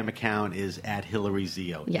Instagram account is at Hillary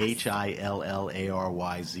Zio. Yes.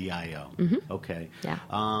 HILLARYZIO. Mm-hmm. Okay. Yeah.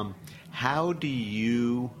 How do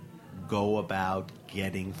you go about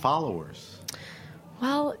getting followers?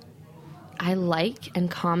 Well, I like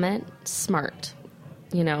and comment smart.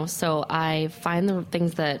 So I find the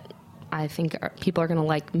things that I think people are going to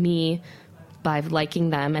like me by liking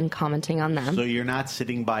them and commenting on them. So you're not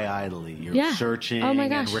sitting by idly. You're searching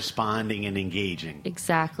and responding and engaging.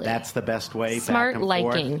 Exactly. That's the best way. Smart back and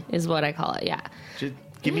liking forth? is what I call it, yeah. Just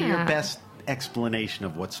give me your best explanation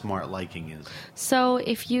of what smart liking is. So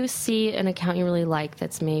if you see an account you really like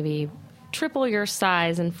that's maybe triple your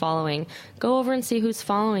size in following, go over and see who's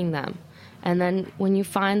following them. And then when you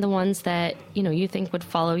find the ones that, you think would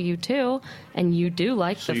follow you too, and you do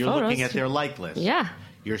like the photos. So you're looking at their like list. Yeah.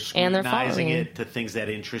 You're scrutinizing it to things that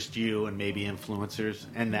interest you and maybe influencers,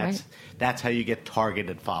 and that's how you get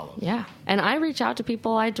targeted follows. Yeah. And I reach out to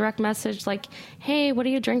people. I direct message like, hey, what are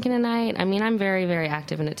you drinking tonight? I mean, I'm very, very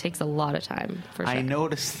active, and it takes a lot of time, for sure.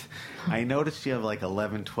 I noticed you have like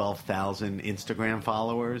 11,000, 12,000 Instagram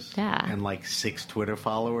followers and like 6 Twitter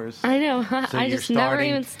followers. I know. So I just never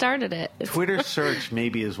even started it. Twitter search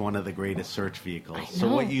maybe is one of the greatest search vehicles.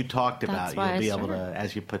 So what you talked about, you'll be able to,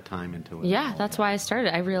 as you put time into it. Yeah, that's why I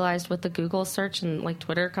started. I realized with the Google search and like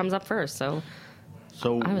Twitter comes up first. So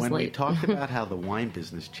when we talked about how the wine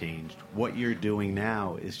business changed, what you're doing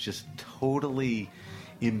now is just totally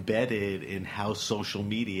embedded in how social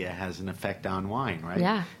media has an effect on wine, right?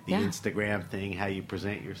 Yeah. The Instagram thing, how you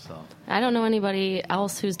present yourself. I don't know anybody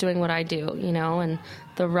else who's doing what I do, and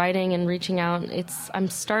the writing and reaching out, I'm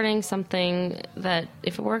starting something that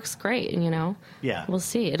if it works, great, Yeah. We'll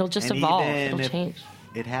see. It'll just evolve. It'll change.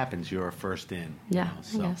 It happens. You're first in. Yeah,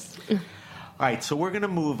 so. I guess. All right, so we're going to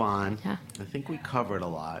move on. Yeah. I think we covered a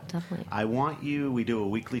lot. Definitely. We do a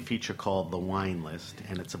weekly feature called The Wine List,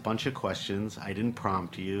 and it's a bunch of questions. I didn't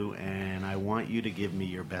prompt you, and I want you to give me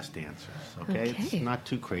your best answers, okay? It's not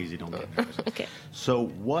too crazy. Don't get nervous. Okay. So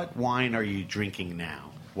what wine are you drinking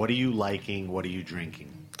now? What are you liking? What are you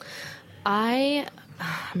drinking? I'm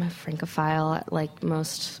a Francophile, like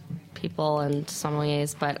most people and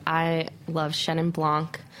sommeliers, but I love Chenin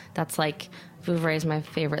Blanc. That's like, Vouvray is my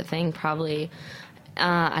favorite thing, probably.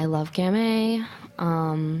 I love Gamay.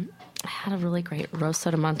 I had a really great Rosso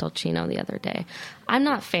di Montalcino the other day. I'm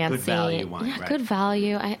not fancy. Good value wine, yeah, right? Good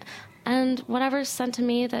value. And whatever's sent to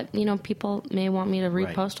me that, people may want me to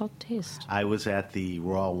repost, I'll taste. I was at the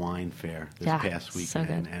Raw Wine Fair this past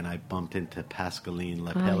weekend, so and I bumped into Pascaline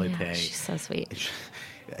Le Oh, Pelletier. yeah, she's so sweet.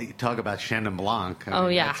 Talk about Chenin Blanc.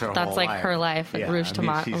 That's like her life. Like Rouge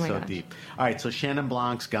Tomate. She's so gosh. deep. All right, so Chenin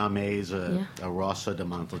Blanc's Gamay, a Rosso di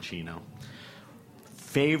Montalcino.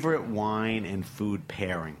 Favorite wine and food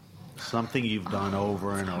pairing? Something you've done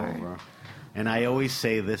over and over. And I always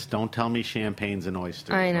say this, don't tell me champagnes and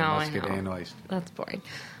oysters. I know. Muscadet and oysters. That's boring.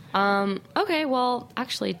 Okay, well,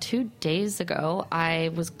 actually, 2 days ago,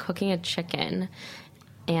 I was cooking a chicken,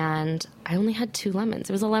 and I only had 2 lemons.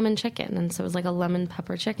 It was a lemon chicken, and so it was like a lemon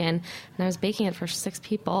pepper chicken, and I was baking it for 6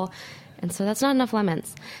 people, and so that's not enough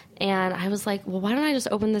lemons. And I was like, well, why don't I just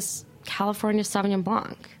open this California Sauvignon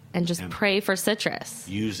Blanc and just pray for citrus?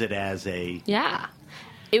 Use it as a... Yeah.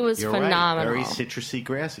 It was You're phenomenal. Right. Very citrusy,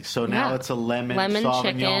 grassy. So now it's a lemon Sauvignon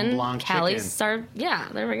chicken, Blanc Cali chicken.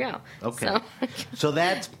 There we go. Okay. So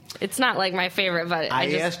that's... It's not like my favorite, but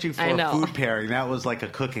I asked you for a food pairing. That was like a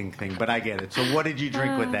cooking thing, but I get it. So what did you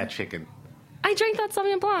drink with that chicken? I drank that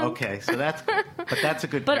Sauvignon Blanc. Okay, so that's good. But that's a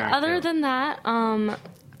good But pairing other too. than that,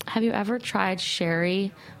 have you ever tried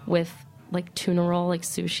sherry with like tuna roll, like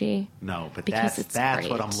sushi? No, but Because that's great.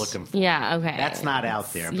 what I'm looking for. Yeah, okay. That's not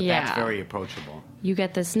out there, but that's very approachable. You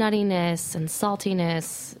get this nuttiness and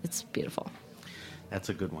saltiness. It's beautiful. That's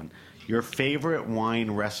a good one. Your favorite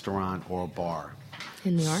wine restaurant or bar?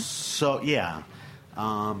 In New York? So, yeah.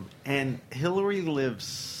 And Hillary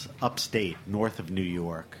lives upstate, north of New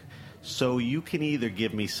York. So you can either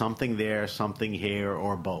give me something there, something here,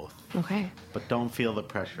 or both. Okay. But don't feel the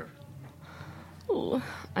pressure. Ooh,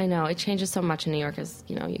 I know. It changes so much in New York, as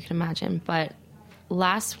you can imagine. But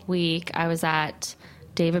last week, I was at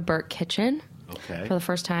David Burke Kitchen for the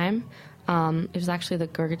first time. It was actually the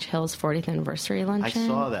Gergich Hill's 40th anniversary luncheon. I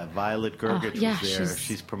saw that. Violet Gergich was there.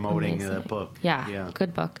 She's promoting the book. Yeah,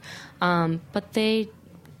 good book. But they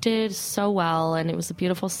did so well, and it was a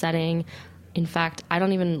beautiful setting. In fact, I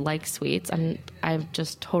don't even like sweets. I'm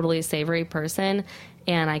just totally a savory person,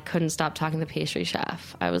 and I couldn't stop talking to the pastry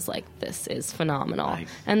chef. I was like, this is phenomenal. Nice.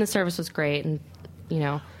 And the service was great, and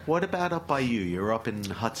What about up by you? You're up in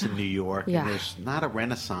Hudson, New York, Yeah. and there's not a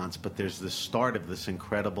renaissance, but there's the start of this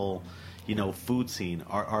incredible, food scene.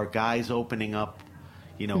 Are guys opening up,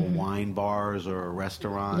 wine bars or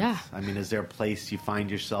restaurants? Yeah. I mean, is there a place you find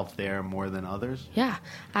yourself there more than others? Yeah.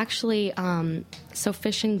 Actually, so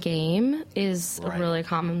Fish and Game is a really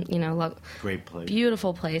common, Great place.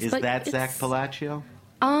 beautiful place. Is but that Zach Palacio?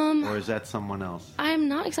 Or is that someone else? I'm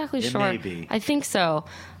not exactly sure. It may be. I think so.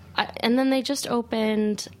 And then they just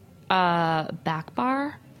opened Back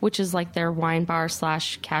Bar, which is like their wine bar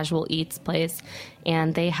 / casual eats place.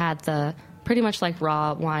 And they had pretty much like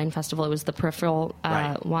Raw Wine Festival. It was the Peripheral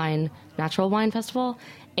Natural Wine Festival.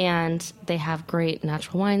 And they have great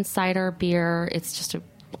natural wine, cider, beer. It's just an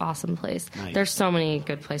awesome place. Nice. There's so many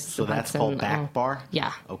good places. So that's called Back Bar?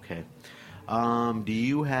 Yeah. Okay. Do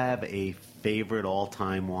you have a favorite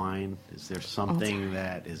all-time wine? Is there something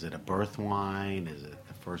is it a birth wine? Is it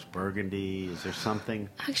the first Burgundy? Is there something?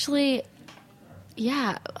 Actually,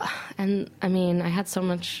 yeah. And I mean, I had so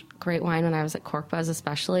much great wine when I was at Cork Buzz,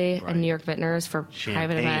 especially, and New York Vintners for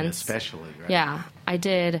private events. Especially, right? Yeah. I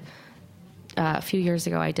did, a few years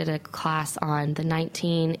ago, I did a class on the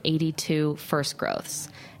 1982 first growths.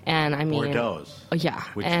 And I mean... Bordeaux. Yeah.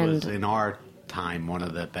 Which was, in our time, one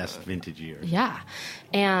of the best vintage years. Yeah.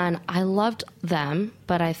 And I loved them,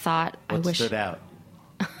 but I thought What stood out?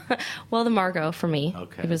 Well, the Margot for me.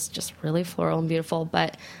 Okay. It was just really floral and beautiful,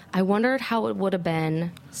 but I wondered how it would have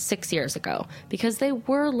been 6 years ago because they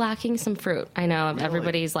were lacking some fruit. I know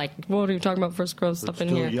everybody's like, what are you talking about first growth stuff in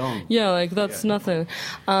here? Young. Yeah, like that's nothing.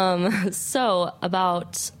 So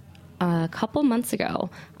about a couple months ago,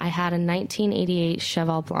 I had a 1988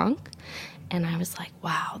 Cheval Blanc. And I was like,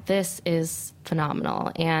 wow, this is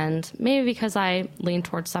phenomenal. And maybe because I lean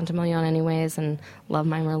towards Saint-Emilion anyways and love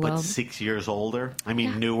my Merlot. But 6 years older? I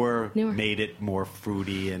mean, newer made it more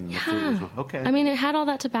fruity and the fruit was, okay. I mean, it had all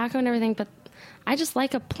that tobacco and everything, but I just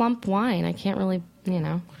like a plump wine. I can't really,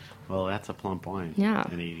 Well, that's a plump wine. Yeah.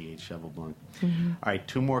 An 88 Cheval Blanc. Mm-hmm. All right,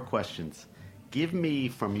 2 more questions. Give me,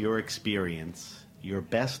 from your experience, your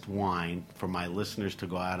best wine for my listeners to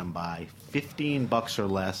go out and buy. $15 or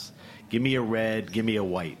less. Give me a red, give me a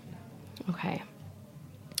white. Okay.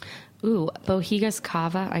 Ooh, Bohigas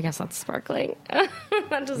Cava. I guess that's sparkling. That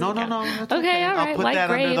doesn't No. count. That's Okay, all right. I'll put White that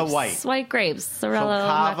grapes. under the white. White grapes. So Sorello.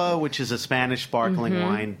 Cava, which is a Spanish sparkling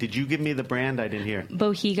wine. Did you give me the brand? I didn't hear.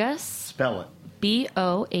 Bohigas. Spell it.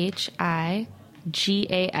 Bohigas.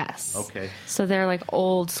 Okay. So they're like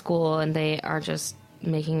old school, and they are just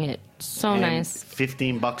making it so And nice.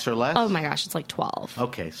 $15 or less? Oh my gosh, it's like 12.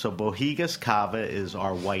 Okay, so Bohigas Cava is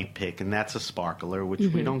our white pick, and that's a sparkler, which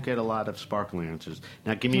we don't get a lot of sparkling answers.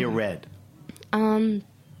 Now, give me a red.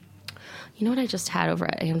 You know what I just had over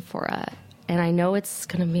at Amphora? And I know it's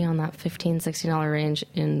going to be on that $15, $16 range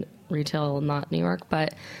in retail, not New York,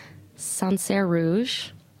 but Sancerre Rouge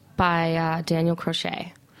by Daniel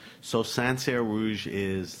Crochet So Sancerre Rouge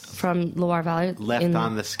is from Loire Valley. left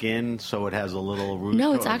on the skin, so it has a little rouge.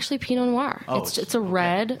 No, to it's it? actually Pinot Noir. Oh, it's a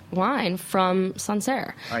red wine from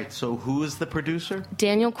Sancerre. All right, so who is the producer?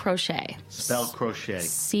 Daniel Crochet. Spell crochet.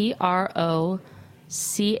 Crochet.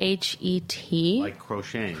 Like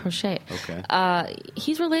crocheting. Crochet. Okay.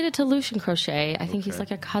 He's related to Lucien Crochet. I think he's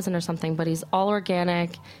like a cousin or something, but he's all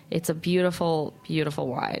organic. It's a beautiful, beautiful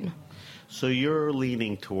wine. So you're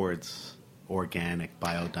leaning towards organic,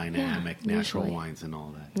 biodynamic, natural usually. wines and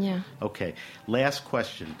all that. Yeah. Okay. Last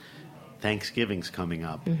question. Thanksgiving's coming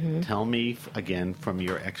up. Tell me, again, from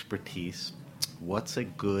your expertise, what's a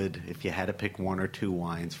good, if you had to pick one or two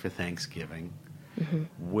wines for Thanksgiving,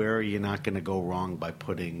 where are you not going to go wrong by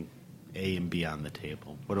putting A and B on the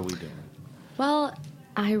table? What are we doing? Well,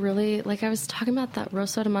 I really, like I was talking about that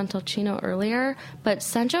Rosso di Montalcino earlier, but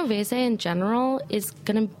Sangiovese in general is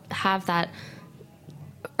going to have that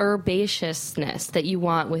herbaceousness that you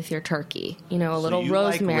want with your turkey. You know, a little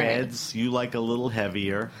rosemary. Like reds, you like a little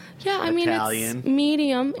heavier. Yeah, I mean, Italian. it's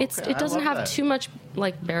medium. It I doesn't love have that. too much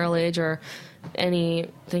like barrel age or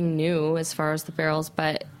anything new as far as the barrels,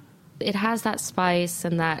 but it has that spice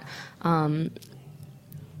and that.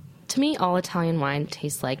 To me, all Italian wine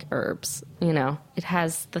tastes like herbs. You know, it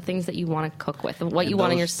has the things that you want to cook with, what you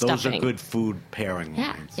want in your stuffing. Those are good food pairing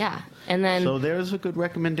Yeah, wines. yeah. And then So there's a good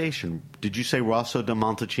recommendation. Did you say Rosso di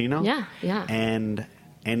Montalcino? Yeah, yeah. And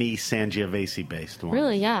any Sangiovese based one?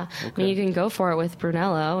 really, yeah. I Okay. mean, you can go for it with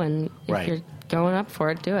Brunello, and if Right. you're going up for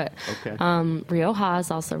it, do it. Okay. Rioja is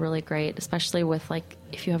also really great, especially with like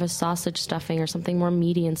if you have a sausage stuffing or something more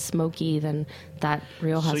meaty and smoky, then that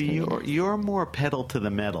Rioja. So you're more pedal to the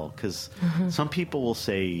metal because some people will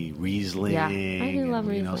say Riesling, Yeah, I do love and,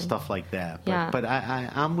 Riesling. stuff like that. But, Yeah. but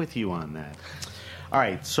I'm with you on that. All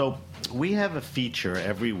right, so we have a feature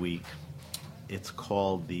every week. It's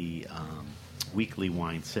called the Weekly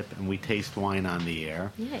Wine Sip, and we taste wine on the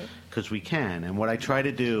air Yay. because we can. And what I try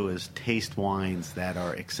to do is taste wines that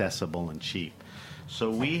are accessible and cheap. So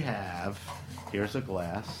we have, here's a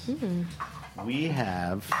glass. We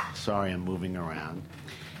have, sorry I'm moving around,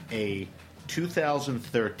 a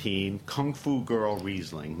 2013 Kung Fu Girl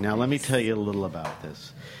Riesling. Now let me tell you a little about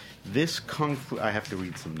this. This Kung Fu, I have to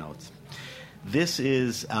read some notes. This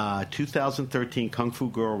is 2013 Kung Fu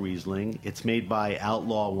Girl Riesling. It's made by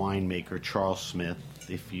outlaw winemaker Charles Smith.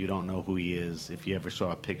 If you don't know who he is, if you ever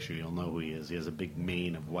saw a picture, you'll know who he is. He has a big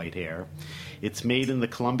mane of white hair. It's made in the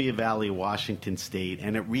Columbia Valley, Washington State,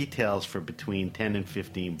 and it retails for between $10 and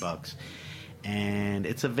 $15. And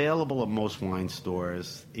it's available at most wine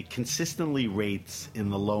stores. It consistently rates in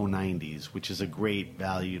the low 90s, which is a great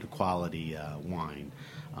value to quality wine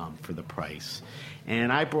for the price.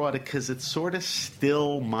 And I brought it because it's sort of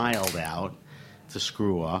still mild out. It's a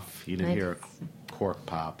screw off. You didn't Nice. hear a cork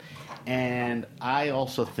pop. And I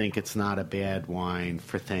also think it's not a bad wine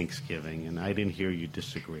for Thanksgiving, and I didn't hear you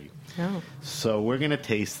disagree. No. So we're going to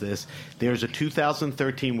taste this. There's a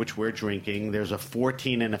 2013, which we're drinking. There's a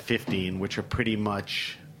 14 and a 15, which are pretty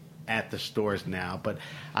much at the stores now. But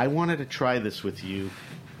I wanted to try this with you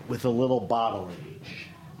with a little bottle each.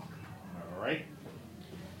 All right?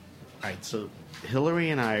 All right, so Hillary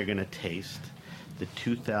and I are going to taste the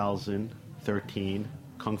 2013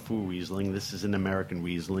 Kung Fu Riesling. This is an American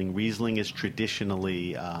Riesling. Riesling is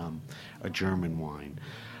traditionally a German wine.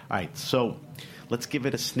 All right, so let's give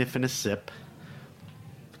it a sniff and a sip.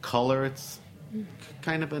 The color, it's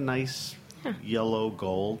kind of a nice yellow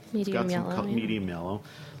gold. Medium it's got yellow, some yeah. medium yellow.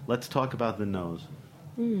 Let's talk about the nose.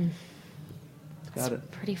 It's got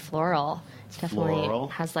it. Pretty floral. Definitely Floral.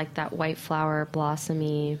 has like that white flower,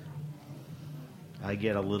 blossomy. I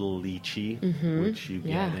get a little lychee, which you get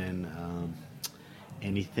yeah. in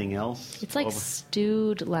anything else. It's like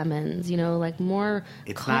stewed lemons, you know, like more.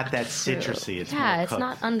 It's not cooked that fruit. citrusy. It's yeah, more it's cooked.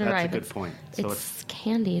 not underripe. That's a good It's- point. So it's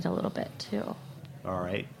candied a little bit too. all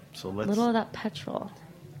right. So A let's. little of that petrol.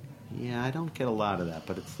 Yeah, I don't get a lot of that,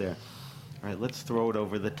 but it's there. All right, let's throw it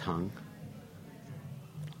over the tongue.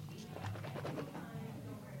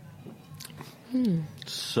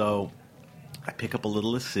 So I pick up a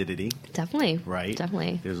little acidity. Definitely. Right?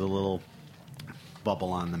 Definitely. There's a little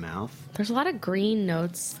bubble on the mouth. There's a lot of green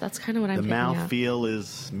notes. That's kind of what I'm The picking up. mouthfeel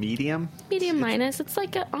is medium? Medium minus. It's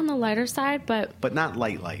like on the lighter side, but not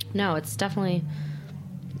light. no, it's definitely,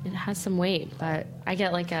 it has some weight, but I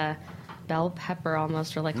get like a bell pepper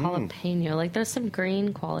almost, or like jalapeno. Like there's some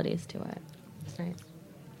green qualities to it. It's nice.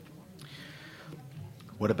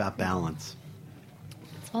 What about balance?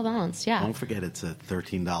 It's well balanced, yeah. Don't forget it's a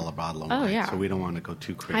 $13 bottle of Oh, wine, yeah. so we don't want to go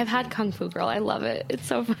too crazy. I've had Kung Fu Girl. I love it. It's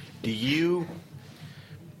so fun.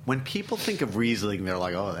 When people think of Riesling, they're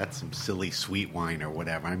like, oh, that's some silly sweet wine or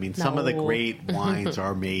whatever. I mean, some of the great wines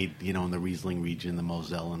are made, in the Riesling region, the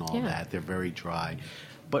Moselle and all that. They're very dry.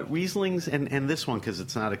 But Rieslings, and this one, because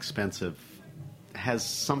it's not expensive, has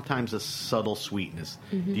sometimes a subtle sweetness.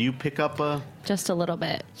 Do you pick up Just a little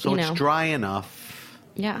bit. So it's dry enough.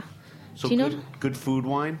 Yeah. So Do you know? good food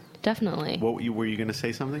wine? Definitely. Were you going to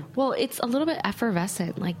say something? Well, it's a little bit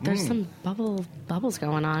effervescent. Like there's some bubbles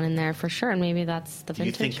going on in there for sure, and maybe that's the Do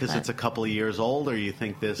you vintage. think because it's a couple of years old, or you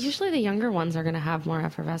think this... Usually the younger ones are going to have more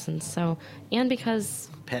effervescence. So, and because...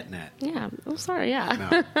 Petnet. Yeah. Oh, sorry.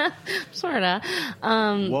 Yeah. No. Sort of.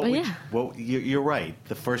 You're right.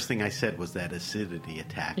 The first thing I said was that acidity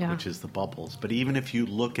attack, which is the bubbles. But even if you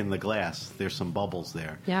look in the glass, there's some bubbles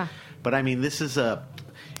there. Yeah. But I mean, this is a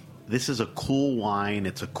cool wine.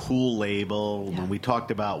 It's a cool label. Yeah. When we talked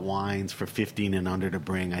about wines for 15 and under to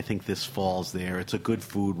bring, I think this falls there. It's a good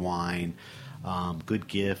food wine, good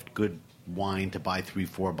gift, good wine to buy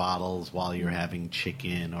 3-4 bottles while you're having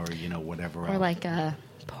chicken or whatever else. Or like a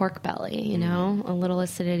pork belly, a little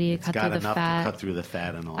acidity to cut through the got enough fat. to cut through the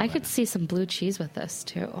fat and all that. I could see some blue cheese with this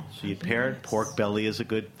too. So you pair it. Pork belly is a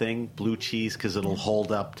good thing. Blue cheese because it'll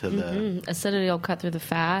hold up to the acidity will cut through the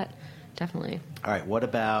fat. Definitely. All right. What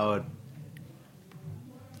about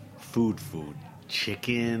food?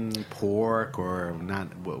 Chicken, pork, or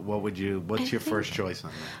not? What's your first choice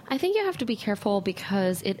on that? I think you have to be careful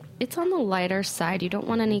because it's on the lighter side. You don't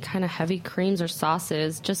want any kind of heavy creams or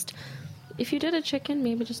sauces. Just if you did a chicken,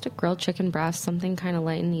 maybe just a grilled chicken breast, something kind of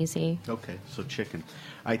light and easy. Okay, so chicken.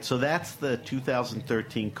 All right, so that's the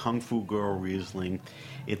 2013 Kung Fu Girl Riesling.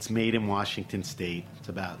 It's made in Washington State. It's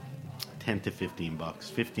about $10 to $15.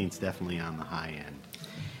 15's definitely on the high end.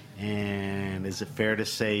 And is it fair to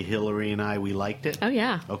say Hillary and we liked it? Oh,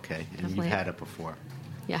 yeah. Okay, and Definitely. you've had it before.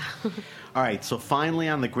 Yeah. All right, so finally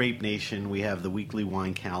on the Grape Nation, we have the weekly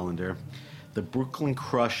wine calendar. The Brooklyn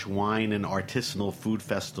Crush Wine and Artisanal Food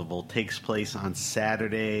Festival takes place on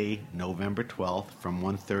Saturday, November 12th from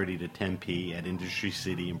 1:30 to 10 p. at Industry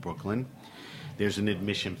City in Brooklyn. There's an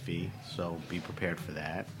admission fee, so be prepared for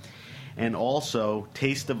that. And also,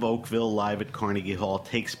 Taste of Oakville live at Carnegie Hall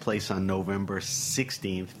takes place on November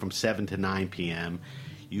 16th from 7 to 9 p.m.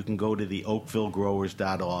 You can go to the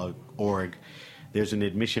oakvillegrowers.org. There's an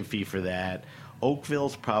admission fee for that.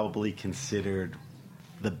 Oakville's probably considered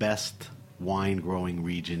the best wine-growing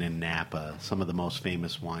region in Napa. Some of the most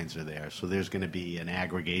famous wines are there. So there's going to be an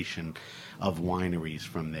aggregation of wineries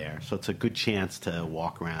from there. So it's a good chance to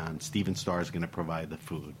walk around. Steven Starr is going to provide the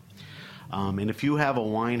food. And if you have a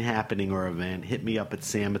wine happening or event, hit me up at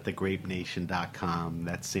samatthegrapenation.com.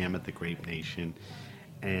 That's Sam at the Grape Nation.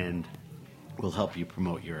 And we'll help you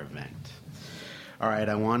promote your event. All right,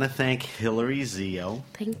 I want to thank Hillary Zio.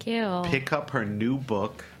 Thank you. Pick up her new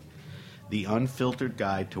book, The Unfiltered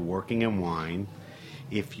Guide to Working in Wine.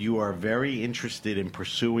 If you are very interested in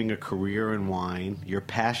pursuing a career in wine, you're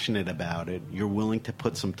passionate about it, you're willing to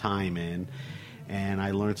put some time in, and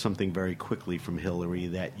I learned something very quickly from Hillary,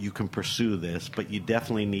 that you can pursue this, but you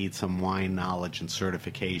definitely need some wine knowledge and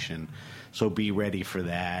certification. So be ready for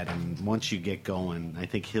that. And once you get going, I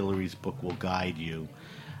think Hillary's book will guide you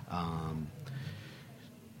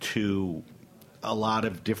to a lot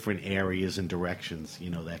of different areas and directions,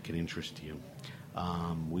 that can interest you.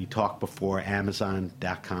 We talked before,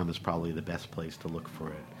 Amazon.com is probably the best place to look for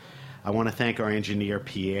it. I want to thank our engineer,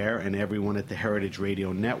 Pierre, and everyone at the Heritage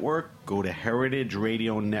Radio Network. Go to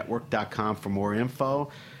heritageradionetwork.com for more info.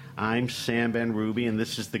 I'm Sam Ben-Ruby, and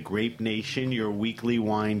this is the Grape Nation, your weekly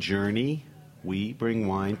wine journey. We bring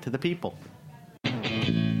wine to the people.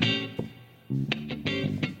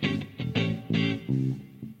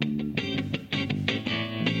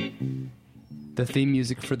 The theme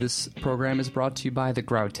music for this program is brought to you by the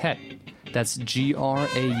Grautet. That's Grautet.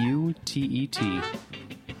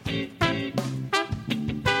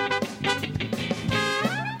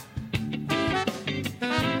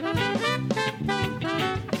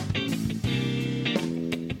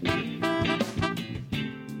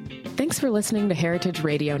 Thanks for listening to Heritage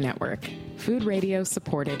Radio Network, food radio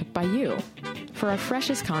supported by you. For our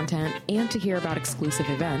freshest content and to hear about exclusive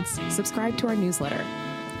events, subscribe to our newsletter.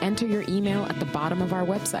 Enter your email at the bottom of our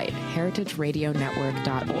website,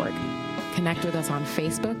 heritageradionetwork.org. Connect with us on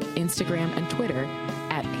Facebook, Instagram, and Twitter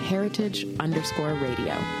at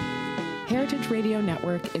heritage_radio. Heritage Radio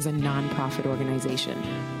Network is a nonprofit organization,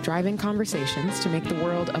 driving conversations to make the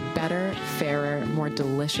world a better, fairer, more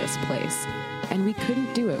delicious place. And we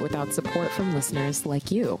couldn't do it without support from listeners like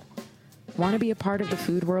you. Want to be a part of the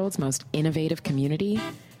food world's most innovative community?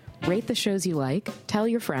 Rate the shows you like, tell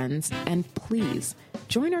your friends, and please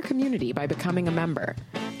join our community by becoming a member.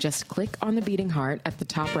 Just click on the beating heart at the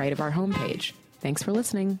top right of our homepage. Thanks for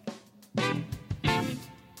listening.